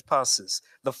beauty that passes,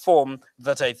 the form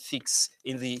that I fix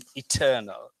in the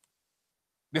eternal.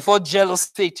 Before jealous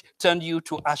fate turned you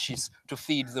to ashes to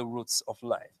feed the roots of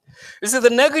life. You see, the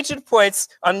Negritude poets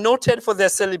are noted for their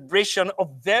celebration of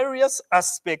various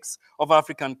aspects of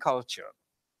African culture,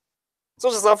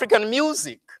 such as African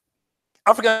music,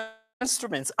 African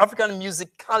instruments, African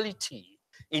musicality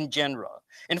in general.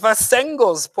 In fact,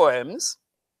 Senghor's poems,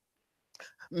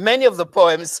 many of the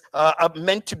poems are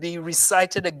meant to be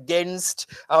recited against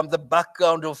the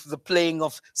background of the playing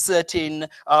of certain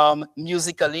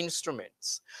musical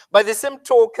instruments. By the same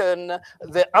token,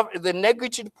 the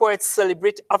Negritude poets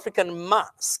celebrate African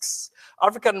masks.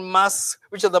 African masks,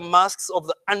 which are the masks of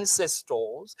the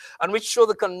ancestors, and which show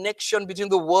the connection between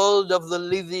the world of the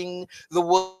living, the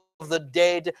world of the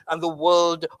dead, and the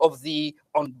world of the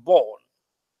unborn.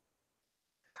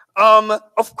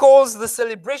 Of course, the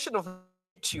celebration of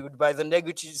negritude by the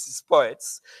Negritude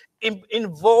poets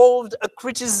involved a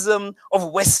criticism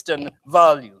of Western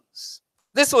values.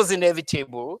 This was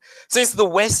inevitable since the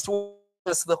West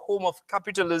was the home of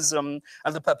capitalism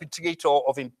and the perpetrator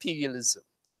of imperialism.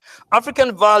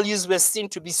 African values were seen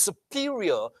to be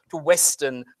superior to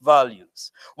Western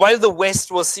values, while the West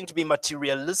was seen to be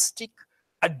materialistic,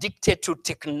 addicted to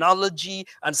technology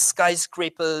and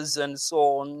skyscrapers and so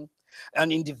on,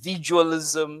 and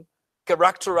individualism,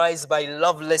 characterized by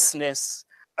lovelessness,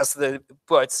 as the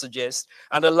poets suggest,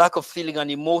 and a lack of feeling and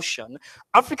emotion.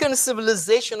 African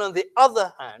civilization, on the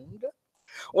other hand,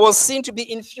 was seen to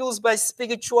be infused by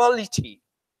spirituality,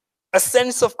 a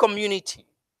sense of community,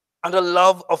 and a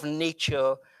love of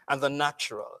nature and the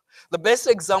natural. The best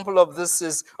example of this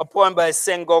is a poem by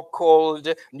Senghor called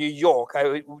New York.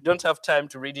 I don't have time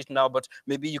to read it now, but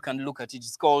maybe you can look at it.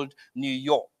 It's called New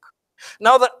York.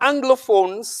 Now, the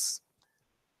Anglophones,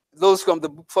 those from the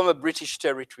former British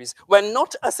territories, were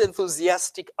not as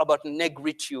enthusiastic about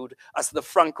negritude as the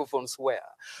Francophones were,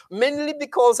 mainly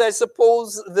because I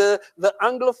suppose the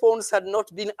Anglophones had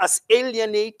not been as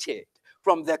alienated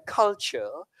from their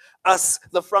culture as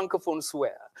the Francophones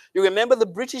were. You remember the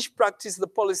British practiced the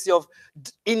policy of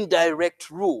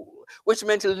indirect rule, which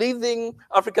meant leaving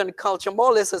African culture more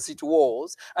or less as it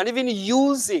was, and even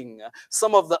using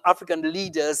some of the African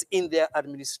leaders in their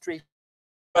administration,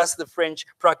 whereas the French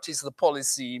practiced the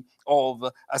policy of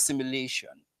assimilation.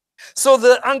 So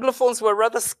the Anglophones were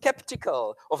rather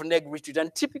skeptical of negritude,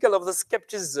 and typical of the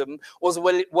skepticism was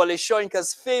Wole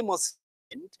Soyinka's famous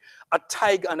statement, a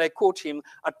tiger, and I quote him,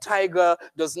 "A tiger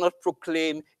does not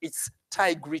proclaim its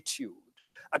tigritude.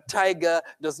 A tiger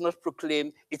does not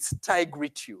proclaim its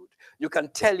tigritude. You can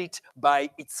tell it by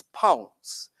its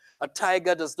pounce. A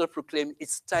tiger does not proclaim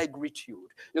its tigritude.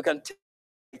 You can tell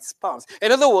its pounds."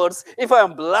 In other words, if I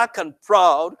am black and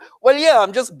proud, well, yeah,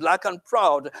 I'm just black and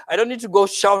proud. I don't need to go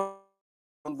shout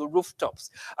on the rooftops.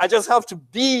 I just have to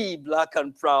be black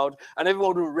and proud, and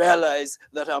everyone will realize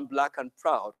that I'm black and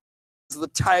proud. The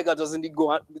tiger doesn't need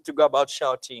to go about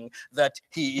shouting that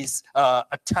he is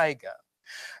a tiger.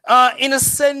 In a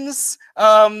sense,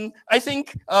 I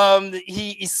think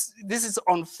this is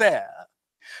unfair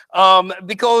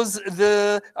because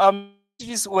the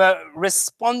were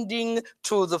responding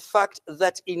to the fact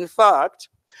that, in fact,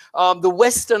 the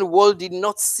Western world did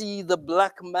not see the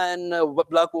black man,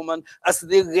 black woman as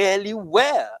they really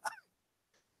were.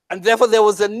 And therefore, there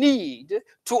was a need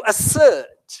to assert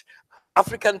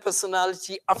African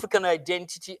personality, African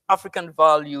identity, African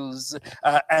values,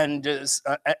 and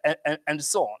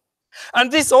so on.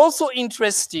 And this is also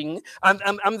interesting, and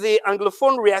the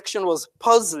Anglophone reaction was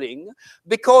puzzling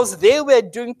because they were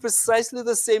doing precisely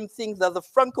the same thing that the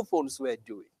Francophones were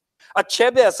doing.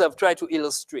 Achebe, as I've tried to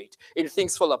illustrate in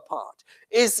Things Fall Apart,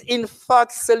 is in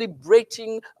fact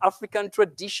celebrating African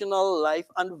traditional life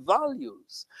and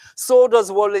values. So does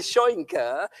Wole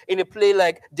Soyinka in a play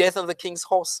like Death of the King's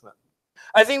Horseman.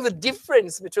 I think the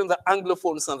difference between the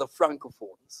Anglophones and the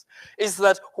Francophones is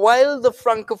that while the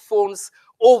Francophones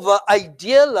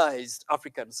over-idealized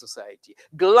African society,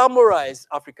 glamorized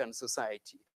African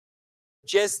society,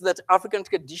 just that African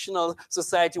traditional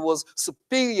society was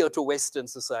superior to Western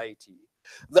society,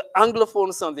 the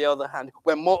Anglophones, on the other hand,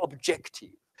 were more objective.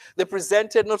 They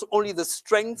presented not only the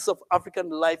strengths of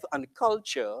African life and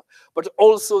culture, but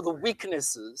also the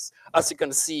weaknesses, as you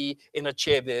can see in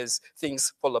Achebe's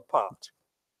Things Fall Apart.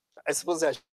 I suppose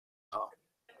I should.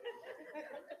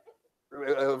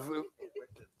 Well,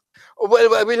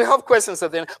 we'll have questions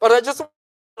at the end, but I just want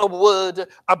to a word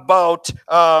about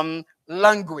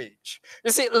language.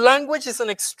 You see, language is an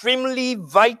extremely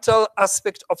vital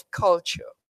aspect of culture,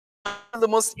 one of the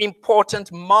most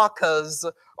important markers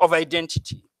of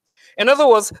identity. In other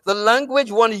words, the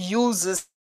language one uses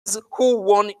is who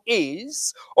one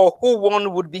is or who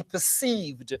one would be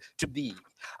perceived to be.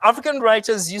 African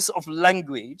writers' use of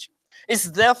language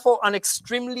is therefore an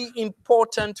extremely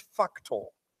important factor.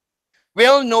 We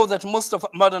all know that most of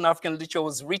modern African literature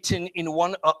was written in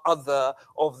one or other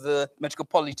of the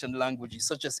metropolitan languages,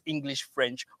 such as English,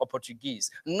 French, or Portuguese,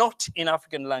 not in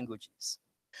African languages.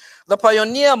 The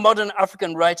pioneer modern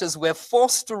African writers were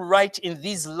forced to write in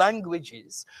these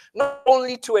languages, not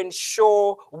only to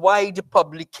ensure wide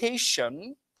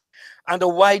publication and a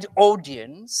wide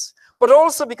audience, but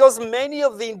also because many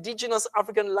of the indigenous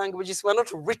African languages were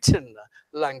not written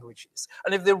languages.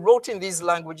 And if they wrote in these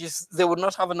languages, they would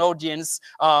not have an audience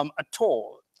at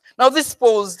all. Now, this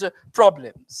posed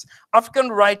problems. African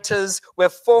writers were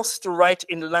forced to write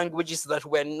in languages that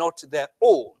were not their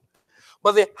own,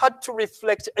 but they had to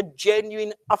reflect a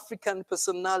genuine African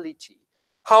personality.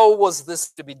 How was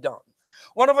this to be done?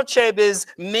 One of Achebe's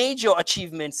major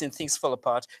achievements in Things Fall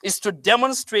Apart is to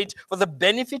demonstrate for the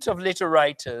benefit of later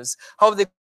writers how they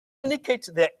communicate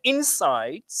their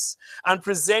insights and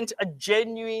present a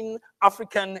genuine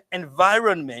African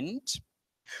environment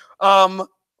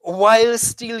while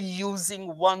still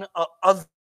using one or other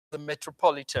the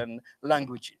metropolitan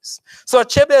languages. So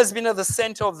Achebe has been at the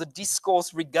center of the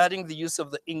discourse regarding the use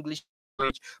of the English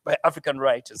language by African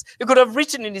writers. He could have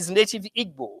written in his native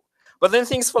Igbo, but then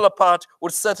Things Fall Apart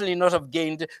would certainly not have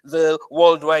gained the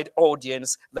worldwide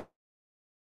audience.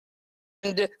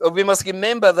 And we must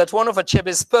remember that one of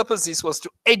Achebe's purposes was to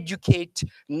educate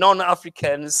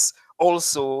non-Africans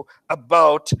also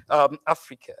about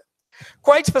Africa.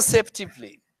 Quite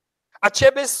perceptively,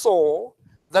 Achebe saw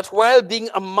that while being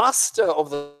a master of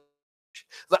the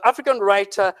African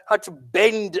writer had to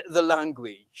bend the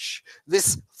language,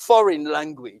 this foreign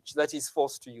language that he's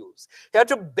forced to use. He had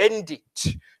to bend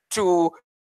it to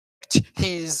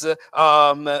his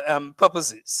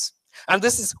purposes. And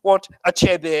this is what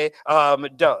Achebe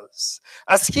does.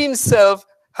 As he himself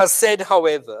has said,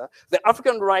 however, the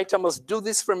African writer must do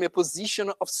this from a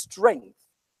position of strength,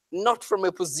 not from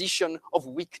a position of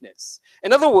weakness.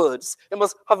 In other words, he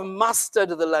must have mastered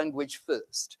the language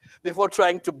first before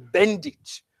trying to bend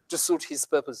it to suit his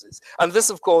purposes. And this,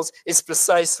 of course, is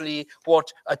precisely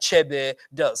what Achebe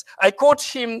does. I quote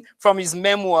him from his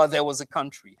memoir, There Was a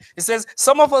Country. He says,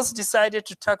 some of us decided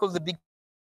to tackle the big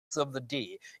of the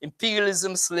day,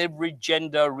 imperialism, slavery,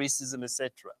 gender, racism,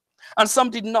 etc. And some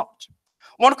did not.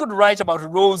 One could write about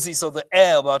roses or the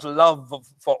air, about love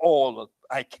for all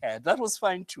I cared. That was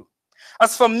fine too.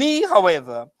 As for me,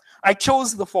 however, I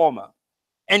chose the former,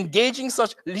 engaging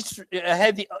such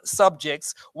heavy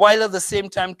subjects while at the same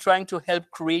time trying to help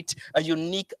create a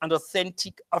unique and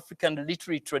authentic African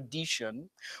literary tradition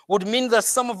would mean that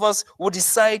some of us would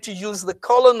decide to use the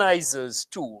colonizer's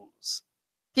tools,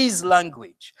 his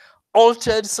language,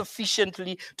 altered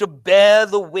sufficiently to bear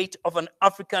the weight of an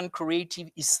African creative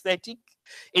aesthetic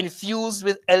infused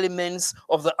with elements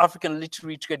of the African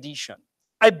literary tradition.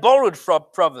 I borrowed from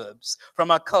proverbs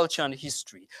from our culture and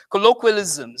history,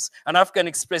 colloquialisms, and African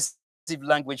expressive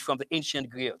language from the ancient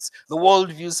griots, the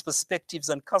worldviews, perspectives,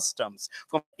 and customs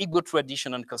from Igbo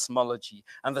tradition and cosmology,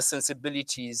 and the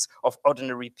sensibilities of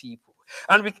ordinary people.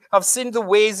 And we have seen the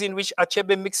ways in which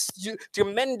Achebe makes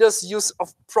tremendous use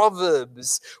of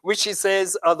proverbs, which he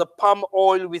says are the palm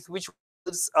oil with which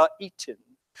words are eaten.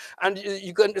 And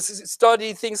you can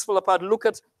study Things Fall Apart, look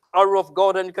at Hour of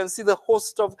God, and you can see the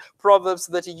host of proverbs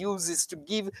that he uses to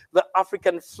give the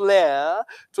African flair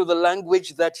to the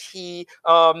language that he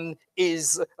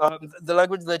is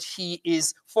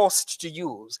forced to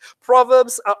use.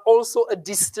 Proverbs are also a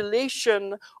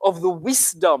distillation of the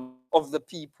wisdom of the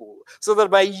people, so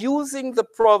that by using the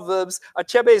proverbs,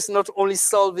 Achebe is not only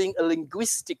solving a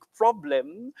linguistic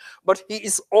problem, but he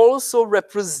is also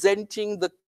representing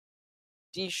the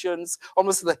traditions,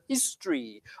 almost the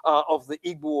history of the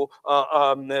Igbo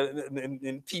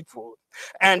people.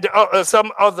 And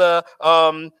some other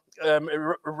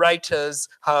writers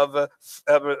have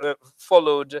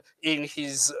followed in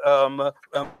his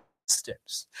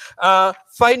steps.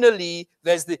 Finally,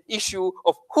 there's the issue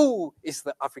of who is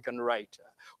the African writer.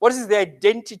 What is the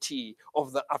identity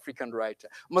of the African writer?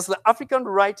 Must the African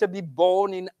writer be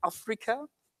born in Africa?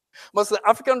 Must the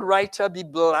African writer be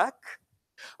Black?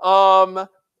 That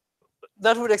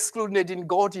would exclude Nadine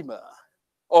Gordimer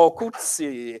or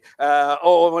Kutsi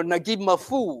or Naguib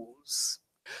Mahfouz.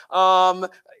 Um,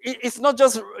 it's not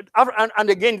just, and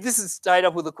again, this is tied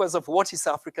up with the question of what is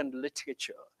African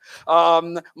literature.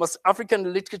 Must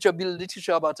African literature be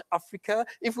literature about Africa?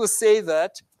 If we say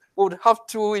that, we would have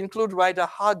to include Rider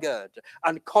Haggard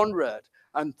and Conrad,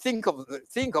 and think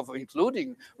of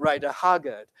including Rider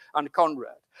Haggard and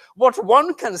Conrad. What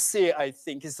one can say, I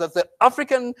think, is that the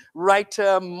African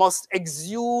writer must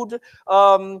exude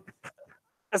a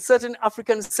certain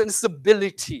African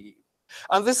sensibility.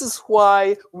 And this is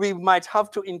why we might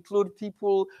have to include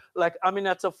people like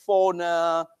Aminata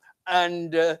Fauna,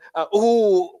 and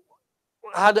who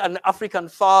had an African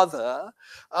father,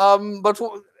 but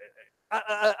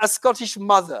a Scottish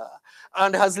mother,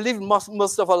 and has lived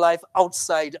most of her life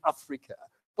outside Africa,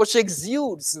 but she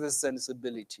exudes this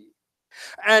sensibility.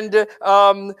 And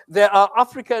there are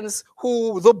Africans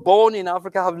who, though born in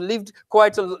Africa, have lived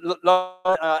quite a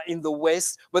lot in the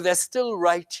West, but they're still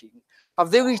writing.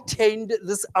 Have they retained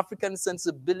this African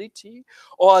sensibility?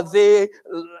 Or are they,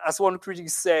 as one critic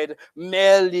said,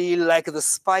 merely like the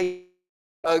spider,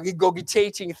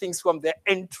 regurgitating things from their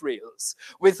entrails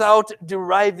without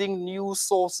deriving new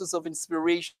sources of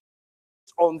inspiration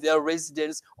on their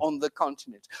residence on the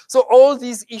continent? So all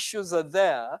these issues are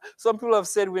there. Some people have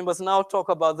said we must now talk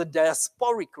about the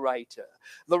diasporic writer,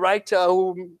 the writer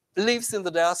who lives in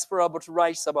the diaspora but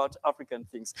writes about African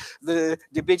things. The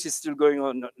debate is still going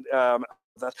on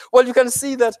that. Well, you can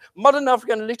see that modern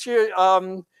African literature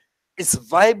is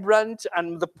vibrant,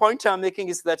 and the point I'm making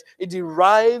is that it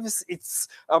derives its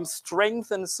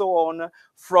strength and so on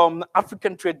from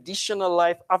African traditional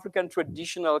life, African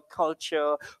traditional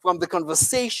culture, from the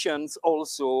conversations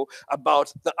also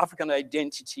about the African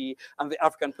identity and the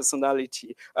African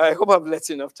personality. I hope I've left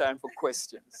enough time for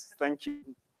questions. Thank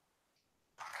you.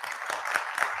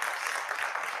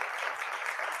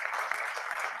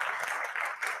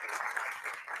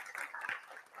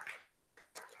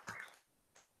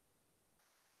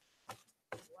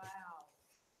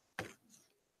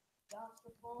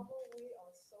 Dr. Palmer, we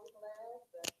are so glad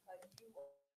that you are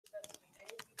with us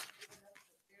today. You've given us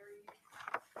a very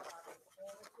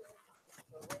informative,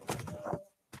 inspirational,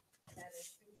 and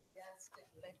enthusiastic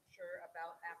lecture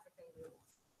about African roots.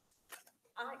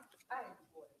 I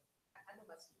enjoyed it. I know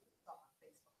my students saw my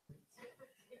face on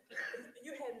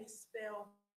You had me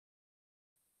spell.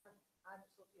 I'm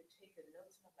so here taking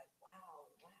notes, and I'm like,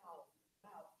 wow, wow,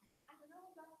 wow. I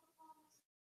know Dr. Palmer.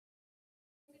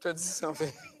 That's something.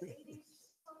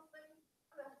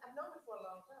 I've known him for a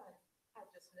long time. I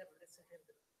just never listened to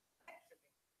him actually.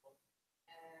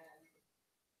 And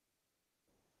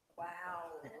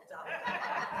wow,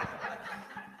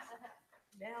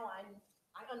 now I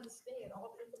understand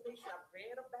all the information I've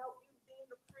read about you being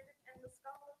the critic and the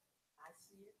scholar. I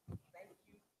see it. Thank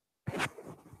you. Thank you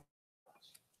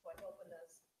for helping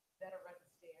us better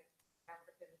understand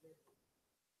African living.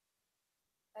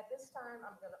 At this time,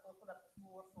 I'm going to open up the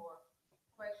floor for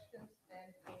questions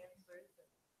and answers.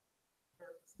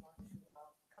 First, want to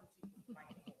come to you,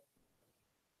 Michael,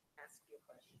 ask you a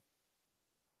question.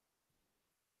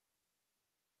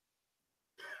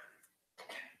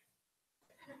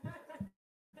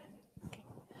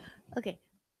 Okay.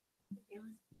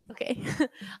 Okay.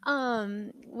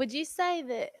 Would you say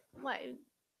that like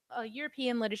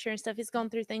European literature and stuff has gone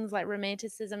through things like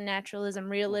romanticism, naturalism,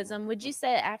 realism? Would you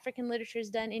say African literature has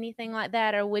done anything like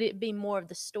that, or would it be more of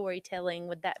the storytelling?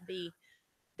 Would that be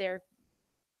their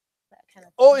that kind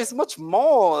of Oh, thing? it's much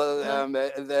more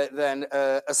than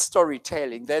a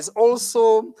storytelling. There's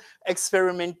also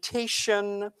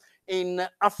experimentation in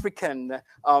African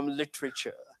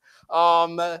literature.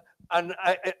 And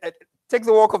take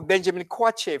the work of Benjamin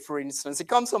Kwache, for instance. He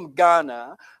comes from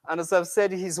Ghana, and as I've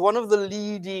said, he's one of the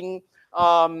leading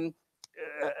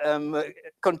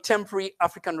contemporary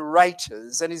African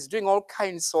writers, and he's doing all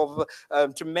kinds of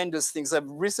tremendous things. I've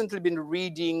recently been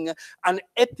reading an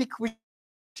epic which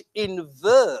in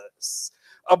verse,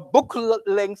 a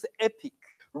book-length epic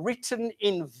written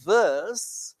in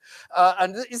verse,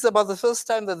 and it's about the first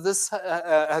time that this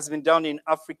has been done in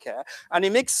Africa, and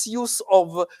it makes use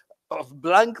of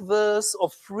blank verse,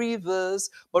 of free verse,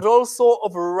 but also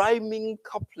of rhyming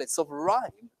couplets, of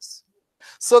rhymes,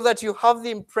 so that you have the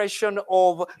impression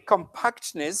of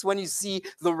compactness when you see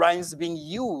the rhymes being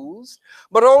used,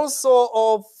 but also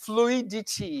of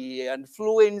fluidity and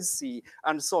fluency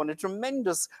and so on. A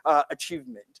tremendous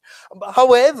achievement.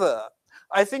 However,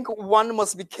 I think one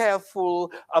must be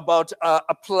careful about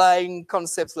applying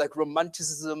concepts like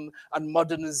romanticism and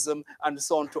modernism and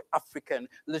so on to African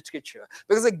literature.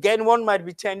 Because again, one might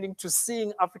be tending to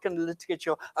seeing African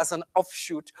literature as an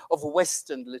offshoot of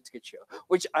Western literature,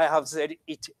 which I have said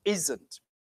it isn't.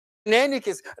 In any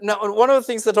case, now one of the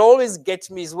things that always gets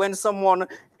me is when someone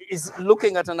is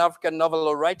looking at an African novel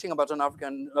or writing about an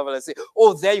African novel, I say,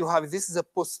 oh, there you have it. This is a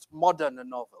postmodern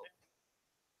novel.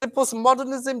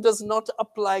 Postmodernism does not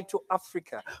apply to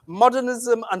Africa.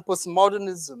 Modernism and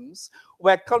postmodernisms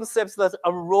were concepts that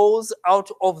arose out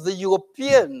of the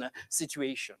European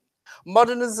situation.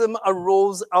 Modernism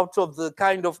arose out of the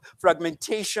kind of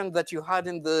fragmentation that you had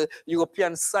in the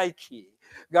European psyche,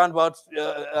 around about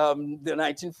the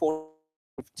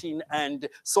 1914 and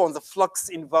so on, the flux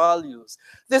in values.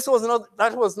 That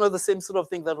was not the same sort of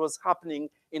thing that was happening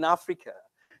in Africa.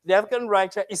 The African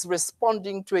writer is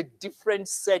responding to a different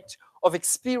set of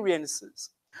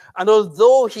experiences. And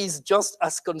although he's just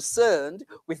as concerned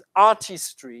with art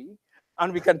history,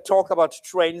 and we can talk about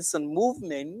trends and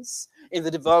movements in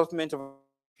the development of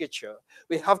literature,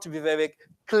 we have to be very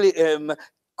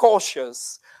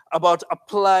cautious about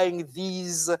applying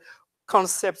these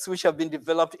concepts which have been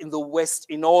developed in the West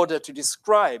in order to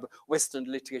describe Western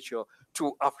literature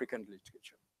to African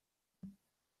literature.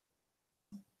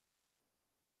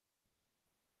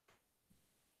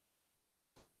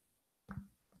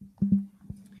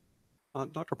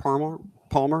 Dr. Palmer,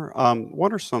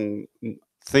 what are some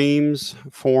themes,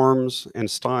 forms, and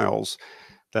styles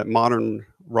that modern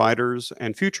writers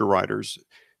and future writers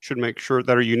should make sure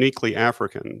that are uniquely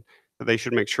African, that they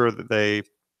should make sure that they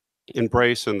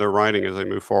embrace in their writing as they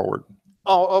move forward?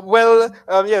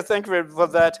 Yeah, thank you for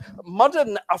that.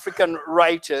 Modern African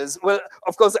writers, well,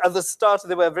 of course, at the start,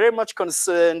 they were very much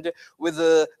concerned with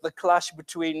the clash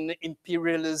between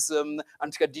imperialism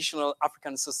and traditional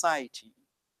African society.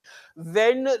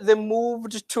 Then they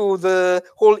moved to the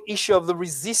whole issue of the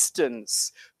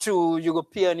resistance to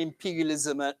European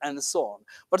imperialism and so on.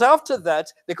 But after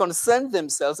that, they concerned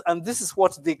themselves, and this is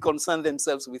what they concern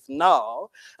themselves with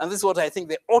now, and this is what I think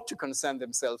they ought to concern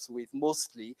themselves with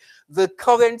mostly, the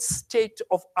current state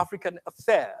of African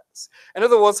affairs. In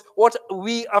other words, what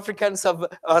we Africans have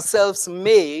ourselves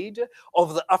made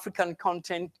of the African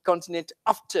continent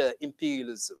after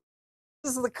imperialism.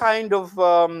 This is the kind of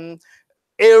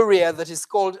area that is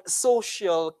called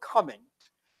social comment,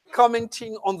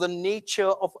 commenting on the nature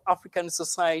of African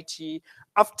society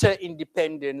after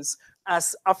independence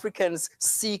as Africans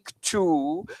seek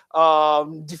to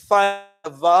define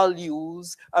their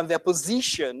values and their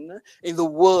position in the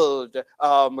world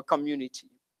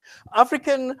community.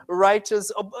 African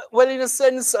writers, well, in a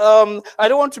sense, I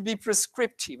don't want to be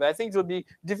prescriptive. I think it will be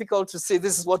difficult to say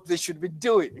this is what they should be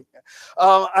doing.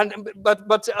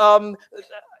 But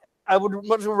I would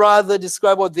much rather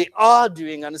describe what they are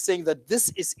doing and saying that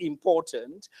this is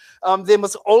important. They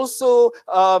must also,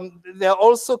 they're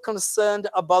also concerned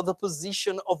about the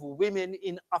position of women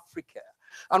in Africa.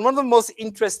 And one of the most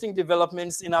interesting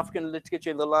developments in African literature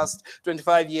in the last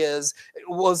 25 years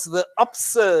was the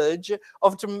upsurge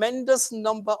of a tremendous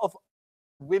number of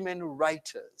women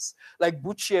writers, like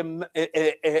Buchi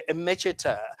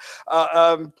Emecheta,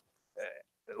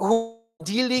 who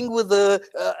dealing with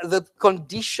the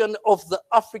condition of the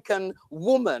African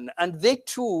woman. And they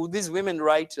too, these women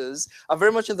writers, are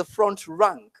very much in the front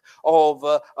rank of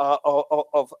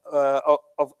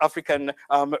African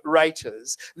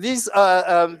writers. These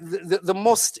are the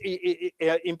most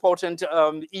important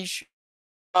issue.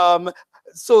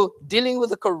 So dealing with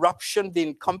the corruption, the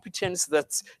incompetence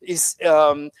that is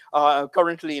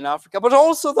currently in Africa, but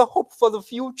also the hope for the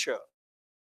future.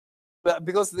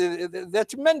 Because there are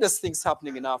tremendous things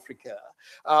happening in Africa,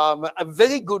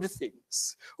 very good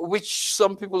things, which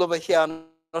some people over here are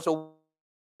not aware.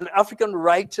 African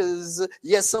writers,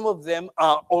 yes, some of them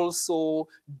are also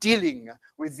dealing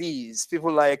with these.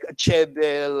 People like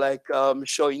Achebe, like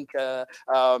Shoinka,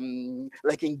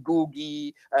 like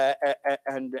Ngugi,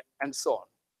 and so on.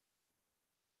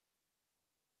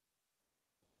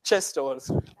 Chester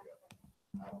also.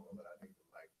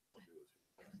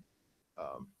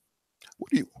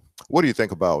 What do you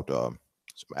think about some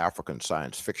African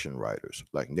science fiction writers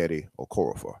like Nnedi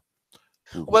Okorafor?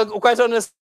 Well, quite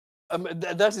honestly,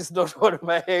 that is not one of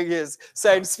my areas.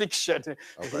 Science fiction.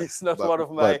 Okay. It's not one of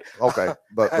my. But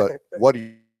what do you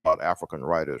think about African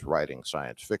writers writing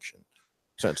science fiction,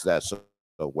 since that's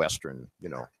a Western, you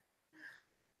know?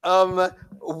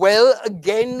 Well,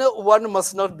 again, one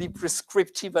must not be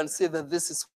prescriptive and say that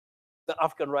this is the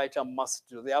African writer must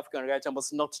do. The African writer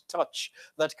must not touch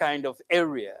that kind of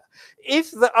area. If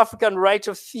the African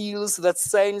writer feels that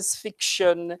science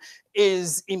fiction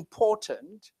is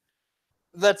important,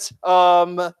 that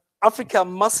Africa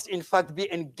must in fact be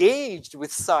engaged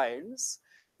with science,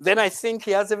 then I think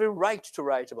he has every right to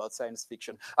write about science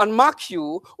fiction. And mark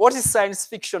you, what is science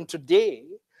fiction today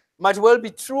might well be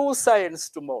true science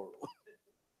tomorrow.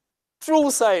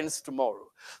 true science tomorrow.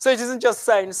 So it isn't just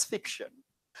science fiction.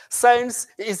 Science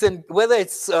isn't, whether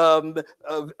it's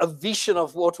a vision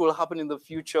of what will happen in the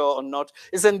future or not,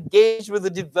 is engaged with the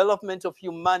development of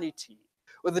humanity,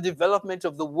 with the development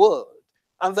of the world.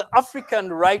 And the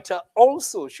African writer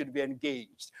also should be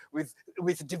engaged with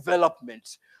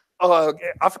development.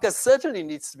 Africa certainly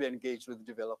needs to be engaged with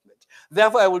development.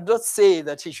 Therefore, I would not say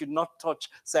that he should not touch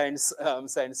science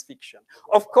fiction.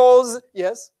 Of course,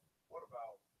 yes? What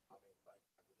about, I mean,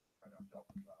 like I'm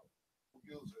talking about,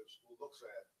 who looks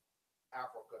at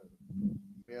African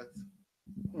myth,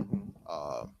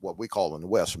 what we call in the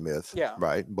West myth, Yeah.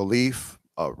 right? Belief,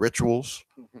 rituals,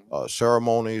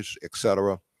 ceremonies,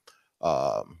 etc.,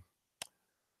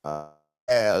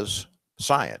 as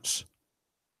science.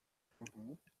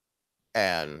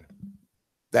 And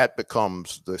that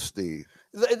becomes the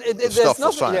stuff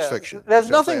for science fiction. There's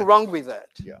See what I'm nothing saying? wrong with that.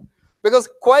 Yeah. Because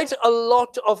quite a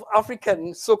lot of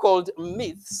African so-called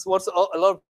myths, what a lot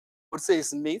of people would say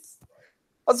is myth,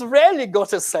 has rarely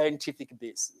got a scientific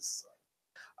basis.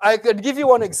 I could give you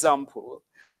one example.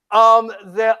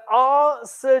 There are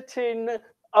certain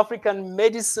African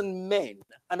medicine men,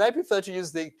 and I prefer to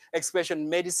use the expression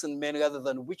medicine men rather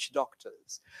than witch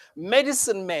doctors.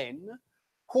 Medicine men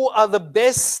who are the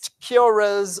best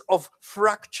curers of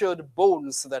fractured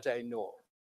bones that I know.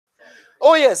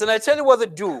 Oh yes, and I tell you what they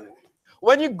do.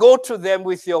 When you go to them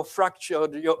with your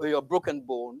fractured, your broken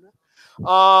bone,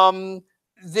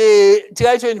 they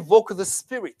try to invoke the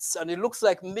spirits, and it looks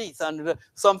like myth and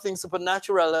something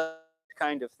supernatural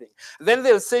kind of thing. Then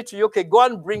they'll say to you, okay, go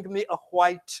and bring me a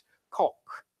white cock.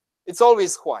 It's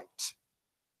always white.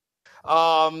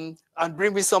 And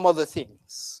bring me some other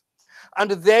things.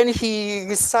 And then he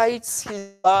recites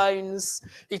his lines,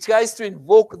 he tries to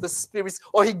invoke the spirits,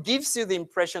 or he gives you the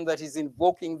impression that he's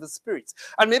invoking the spirits.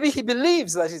 And maybe he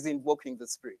believes that he's invoking the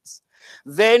spirits.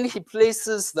 Then he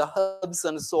places the herbs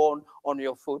and so on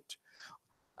your foot.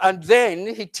 And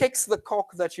then he takes the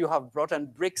cock that you have brought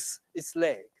and breaks its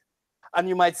leg. And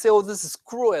you might say, oh, this is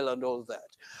cruel and all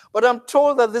that. But I'm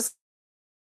told that this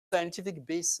scientific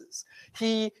basis.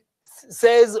 He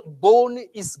says bone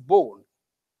is bone.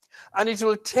 And it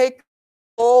will take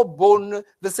all bone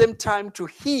the same time to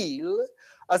heal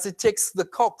as it takes the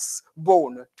cock's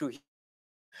bone to heal.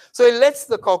 So he lets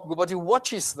the cock go, but he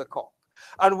watches the cock.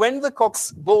 And when the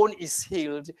cock's bone is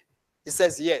healed, he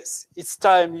says, yes, it's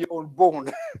time your own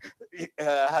bone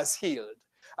has healed.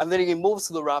 And then he removes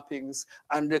the wrappings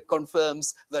and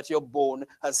confirms that your bone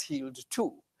has healed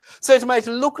too. So it might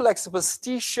look like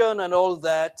superstition and all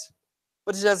that,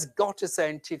 but it has got a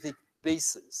scientific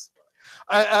basis.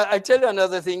 I tell you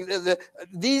another thing.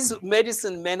 These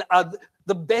medicine men are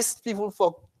the best people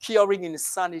for curing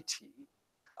insanity.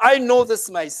 I know this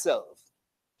myself.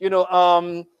 You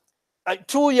know,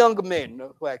 two young men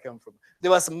where I come from, they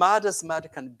were as mad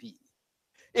can be.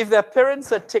 If their parents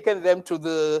had taken them to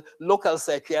the local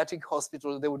psychiatric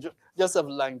hospital, they would just have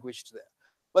languished there.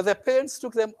 But their parents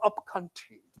took them up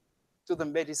country to the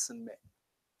medicine men.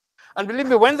 And believe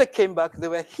me, when they came back, they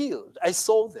were healed. I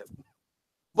saw them,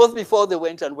 both before they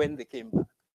went and when they came back.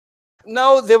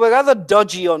 Now, they were rather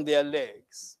dodgy on their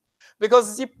legs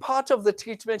because, see, part of the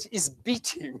treatment is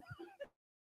beating.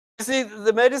 You see,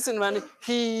 the medicine man,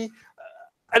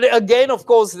 and again, of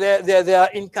course, there are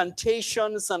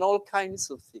incantations and all kinds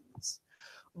of things.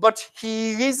 But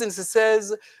he reasons, he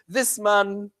says, this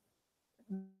man,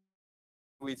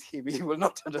 with him, he will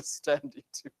not understand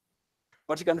it.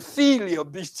 But you can feel your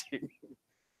beating.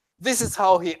 This is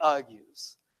how he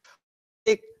argues.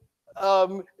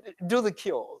 Do the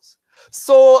cures.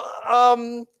 So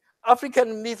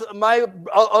African myth, my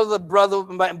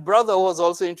brother was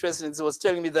also interested in, was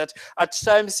telling me that at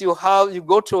times you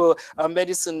go to a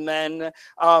medicine man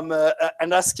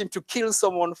and ask him to kill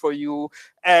someone for you,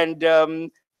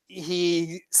 and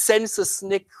he sends a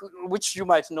snake which you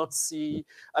might not see,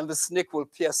 and the snake will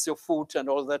pierce your foot and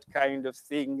all that kind of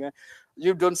thing.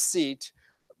 You don't see it.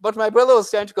 But my brother was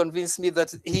trying to convince me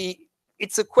that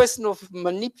it's a question of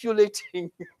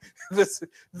manipulating the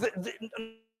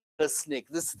snake,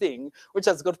 this thing, which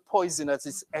has got poison at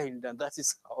its end, and that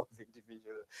is how the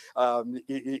individual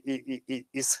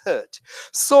is hurt.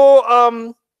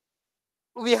 So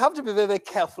we have to be very, very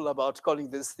careful about calling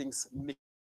these things myths.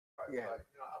 Yeah.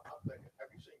 I'm thinking, have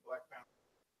you seen Black Panther?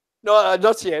 No,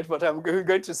 not yet, but I'm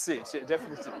going to see it,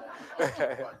 definitely.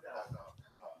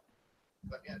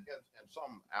 But in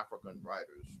some African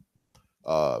writers,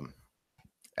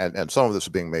 and some of this is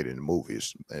being made in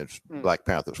movies, and Black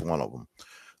Panther is one of them,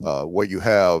 where you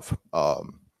have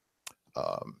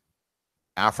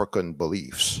African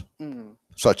beliefs,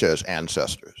 such as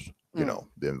ancestors, you know,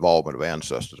 the involvement of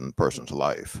ancestors in a person's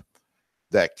life.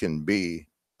 that can be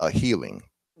a healing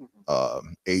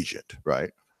agent,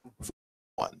 right?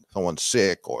 Someone's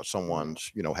sick or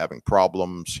someone's, having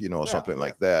problems, or Yeah, something yeah.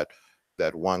 like that,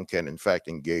 that one can in fact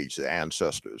engage the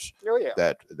ancestors Oh yeah.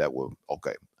 that will,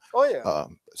 okay. Oh yeah.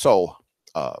 So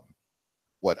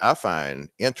what I find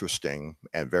interesting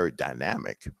and very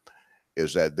dynamic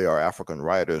is that there are African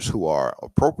writers who are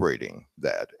appropriating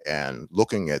that and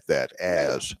looking at that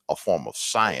as a form of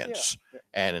science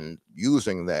and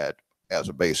using that as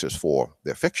a basis for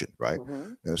their fiction, right?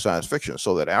 Mhm. In science fiction,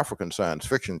 so that African science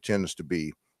fiction tends to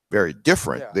be very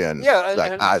different Yeah. than Yeah, and-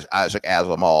 like and- Isaac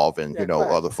Asimov and Yeah,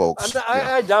 correct. other folks. And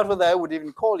I doubt whether I would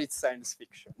even call it science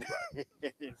fiction.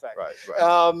 In fact, Right,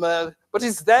 right. but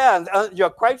it's there, and you're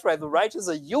quite right. The writers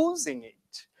are using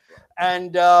it,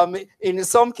 and in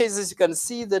some cases, you can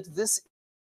see that this,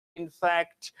 in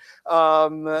fact,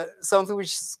 something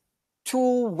which is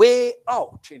too way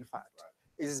out. In fact,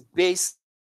 is based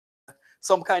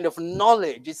some kind of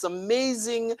knowledge. It's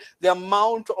amazing the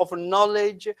amount of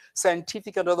knowledge,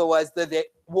 scientific and otherwise, that there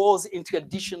was in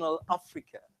traditional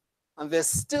Africa, and there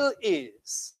still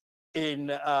is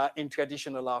in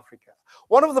traditional Africa.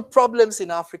 One of the problems in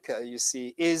Africa, you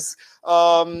see, is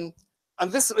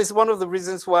and this is one of the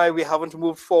reasons why we haven't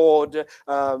moved forward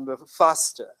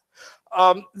faster.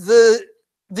 The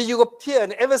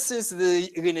European, ever since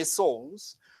the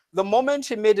Renaissance, the moment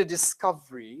he made a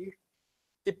discovery,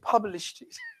 he published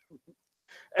it.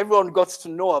 Everyone got to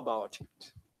know about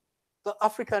it. The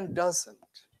African doesn't.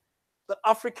 The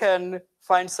African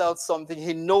finds out something,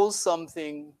 he knows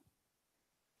something,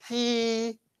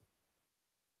 he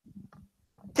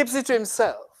keeps it to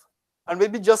himself and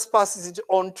maybe just passes it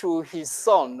on to his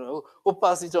son, who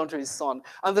passes it on to his son.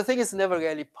 And the thing is never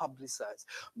really publicized.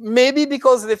 Maybe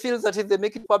because they feel that if they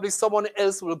make it public, someone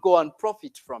else will go and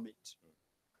profit from it.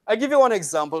 I'll give you one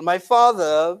example. My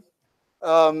father,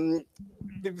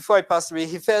 before he passed away,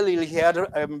 he fell ill. He had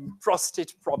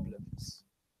prostate problems.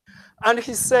 And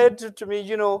he said to me,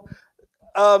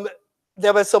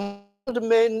 there were some old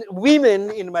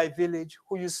women in my village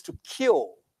who used to cure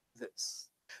this.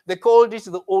 They called it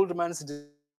the old man's disease.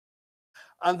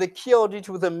 And they cured it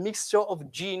with a mixture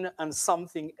of gin and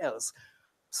something else.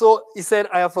 So he said,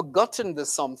 I have forgotten the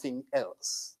something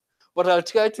else. But I'll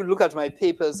try to look at my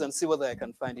papers and see whether I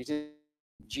can find it.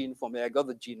 Gin for me. I got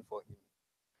the gin for him.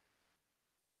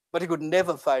 But he could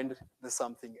never find the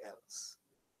something else.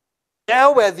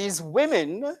 There were these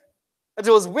women, and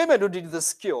it was women who did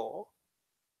this cure,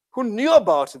 who knew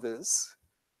about this,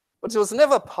 but it was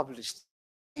never published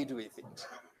with it.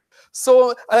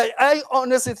 So I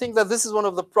honestly think that this is one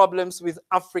of the problems with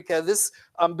Africa, this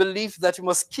belief that you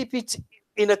must keep it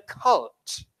in a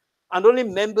cult, and only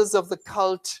members of the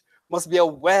cult must be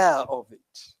aware of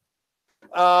it.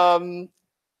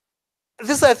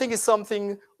 This, I think, is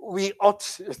something we ought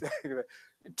to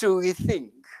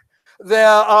rethink.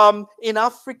 There, in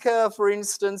Africa, for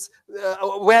instance,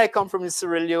 where I come from in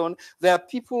Sierra Leone, there are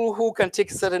people who can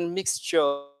take a certain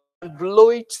mixture and blow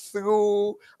it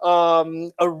through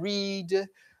a reed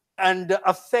and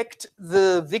affect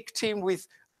the victim with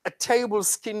a terrible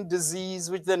skin disease,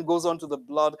 which then goes on to the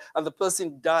blood, and the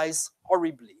person dies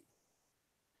horribly.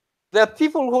 There are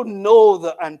people who know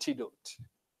the antidote,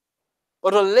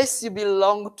 but unless you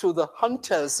belong to the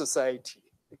Hunters Society,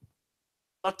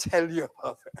 I'll tell you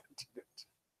about the antidote.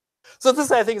 So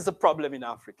this, I think, is a problem in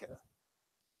Africa.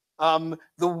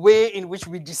 The way in which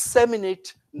we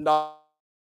disseminate knowledge.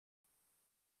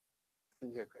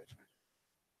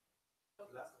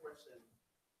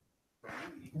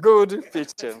 Good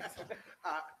picture.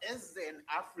 As an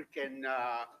African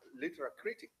literary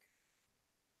critic,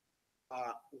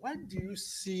 what do you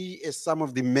see as some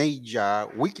of the major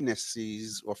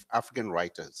weaknesses of African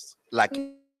writers? Like,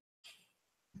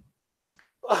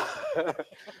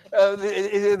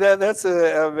 That's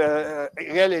a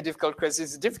really difficult question.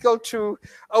 It's difficult to,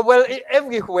 well,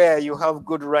 everywhere you have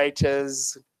good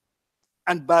writers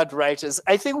and bad writers.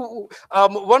 I think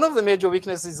one of the major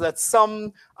weaknesses is that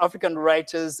some African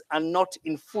writers are not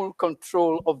in full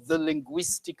control of the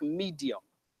linguistic medium.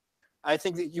 I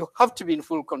think that you have to be in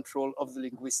full control of the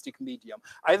linguistic medium.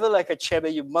 Either like a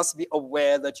Chebe, you must be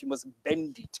aware that you must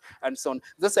bend it and so on.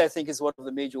 This, I think, is one of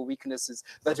the major weaknesses,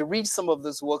 that you read some of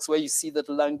those works where you see that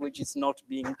language is not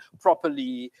being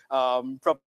properly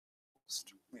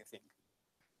used,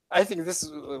 I think this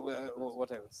is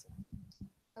what I would say.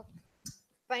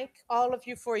 Thank all of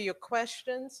you for your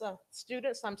questions.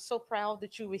 Students, I'm so proud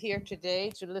that you were here today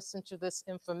to listen to this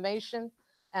information.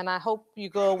 And I hope you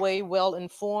go away well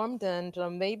informed, and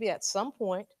maybe at some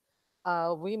point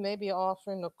we may be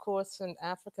offering a course in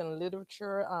African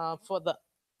literature for the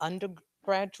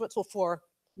undergraduates or for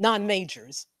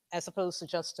non-majors as opposed to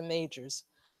just the majors.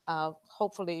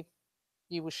 Hopefully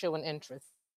you will show an interest.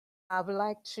 I would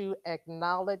like to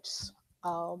acknowledge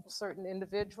certain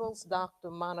individuals.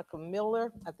 Dr. Monica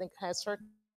Miller, I think has her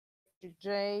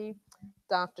J,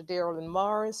 Dr. Darylyn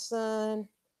Morrison,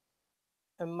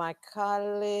 and my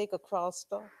colleague across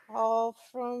the hall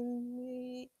from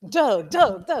me, Doug.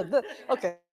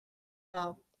 Okay.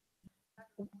 Uh,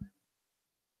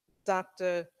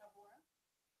 Dr.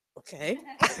 Okay.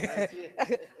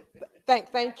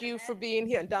 Thank you for being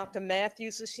here. And Dr.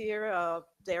 Matthews is here,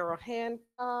 Daryl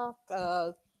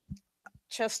Hancock,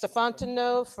 Chester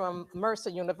Fontenot from Mercer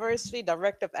University,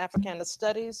 Director of Africana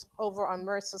Studies over on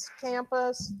Mercer's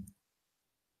campus.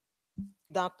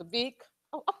 Dr. Beek.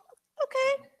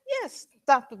 Okay. Yes,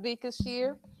 Dr. Beek is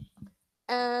here.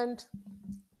 And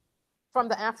from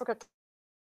the Africa,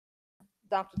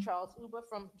 Dr. Charles Uber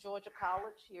from Georgia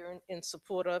College here in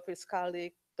support of his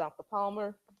colleague, Dr.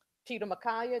 Palmer. Peter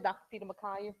Makaya, Dr. Peter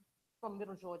Makaya from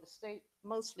Middle Georgia State,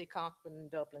 mostly Concord and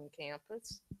Dublin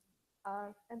campus.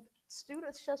 And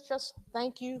students, just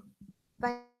thank you.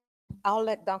 I'll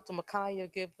let Dr. Makaya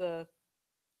give the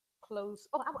close.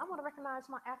 Oh, I want to recognize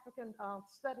my African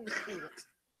studies students.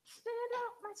 Stand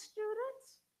up, my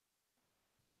students.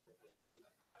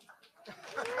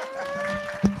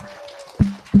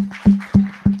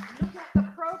 Look at the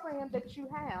program that you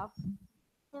have.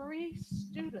 3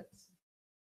 students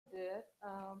did.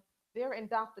 They're in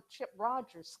Dr. Chip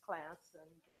Rogers' class, and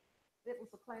it was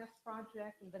a class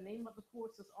project, and the name of the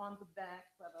course is on the back.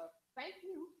 But thank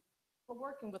you for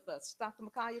working with us. Dr.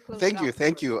 Makaya, close Thank it you, out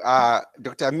thank for you. us.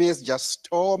 Dr. Mills just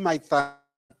stole my thunder.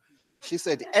 She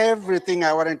said everything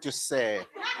I wanted to say.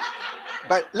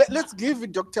 But let's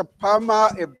give Dr. Palmer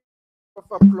a round of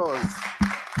applause.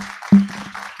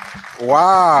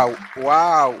 Wow,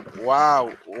 wow,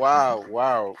 wow, wow,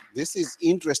 wow. This is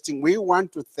interesting. We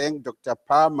want to thank Dr.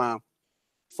 Palmer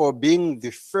for being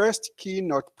the first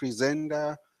keynote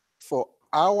presenter for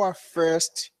our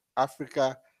first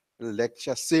Africa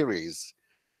lecture series.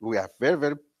 We are very,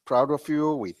 very proud of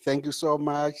you. We thank you so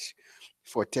much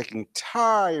for taking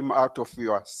time out of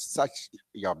your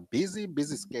busy,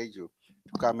 busy schedule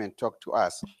to come and talk to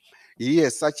us. He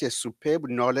has such a superb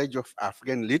knowledge of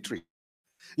African literature.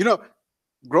 You know,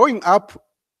 growing up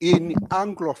in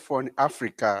Anglophone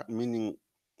Africa, meaning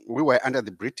we were under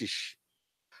the British,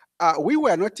 we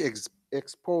were not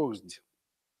exposed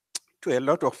to a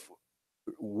lot of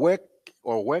work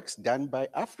or works done by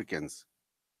Africans.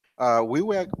 We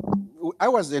were, I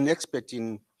was an expert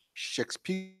in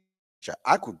Shakespeare.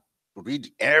 I could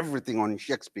read everything on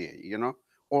Shakespeare, you know,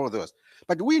 all those.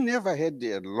 But we never had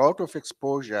a lot of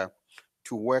exposure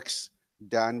to works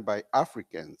done by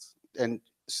Africans. And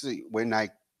see, when I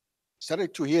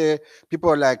started to hear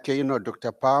people like,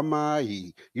 Dr. Palmer,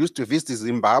 he used to visit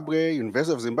Zimbabwe,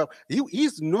 University of Zimbabwe.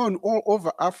 He's known all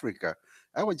over Africa.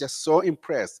 I was just so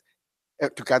impressed.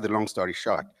 To cut the long story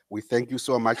short, we thank you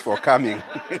so much for coming.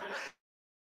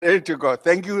 Ready to go.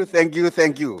 Thank you, thank you,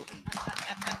 thank you.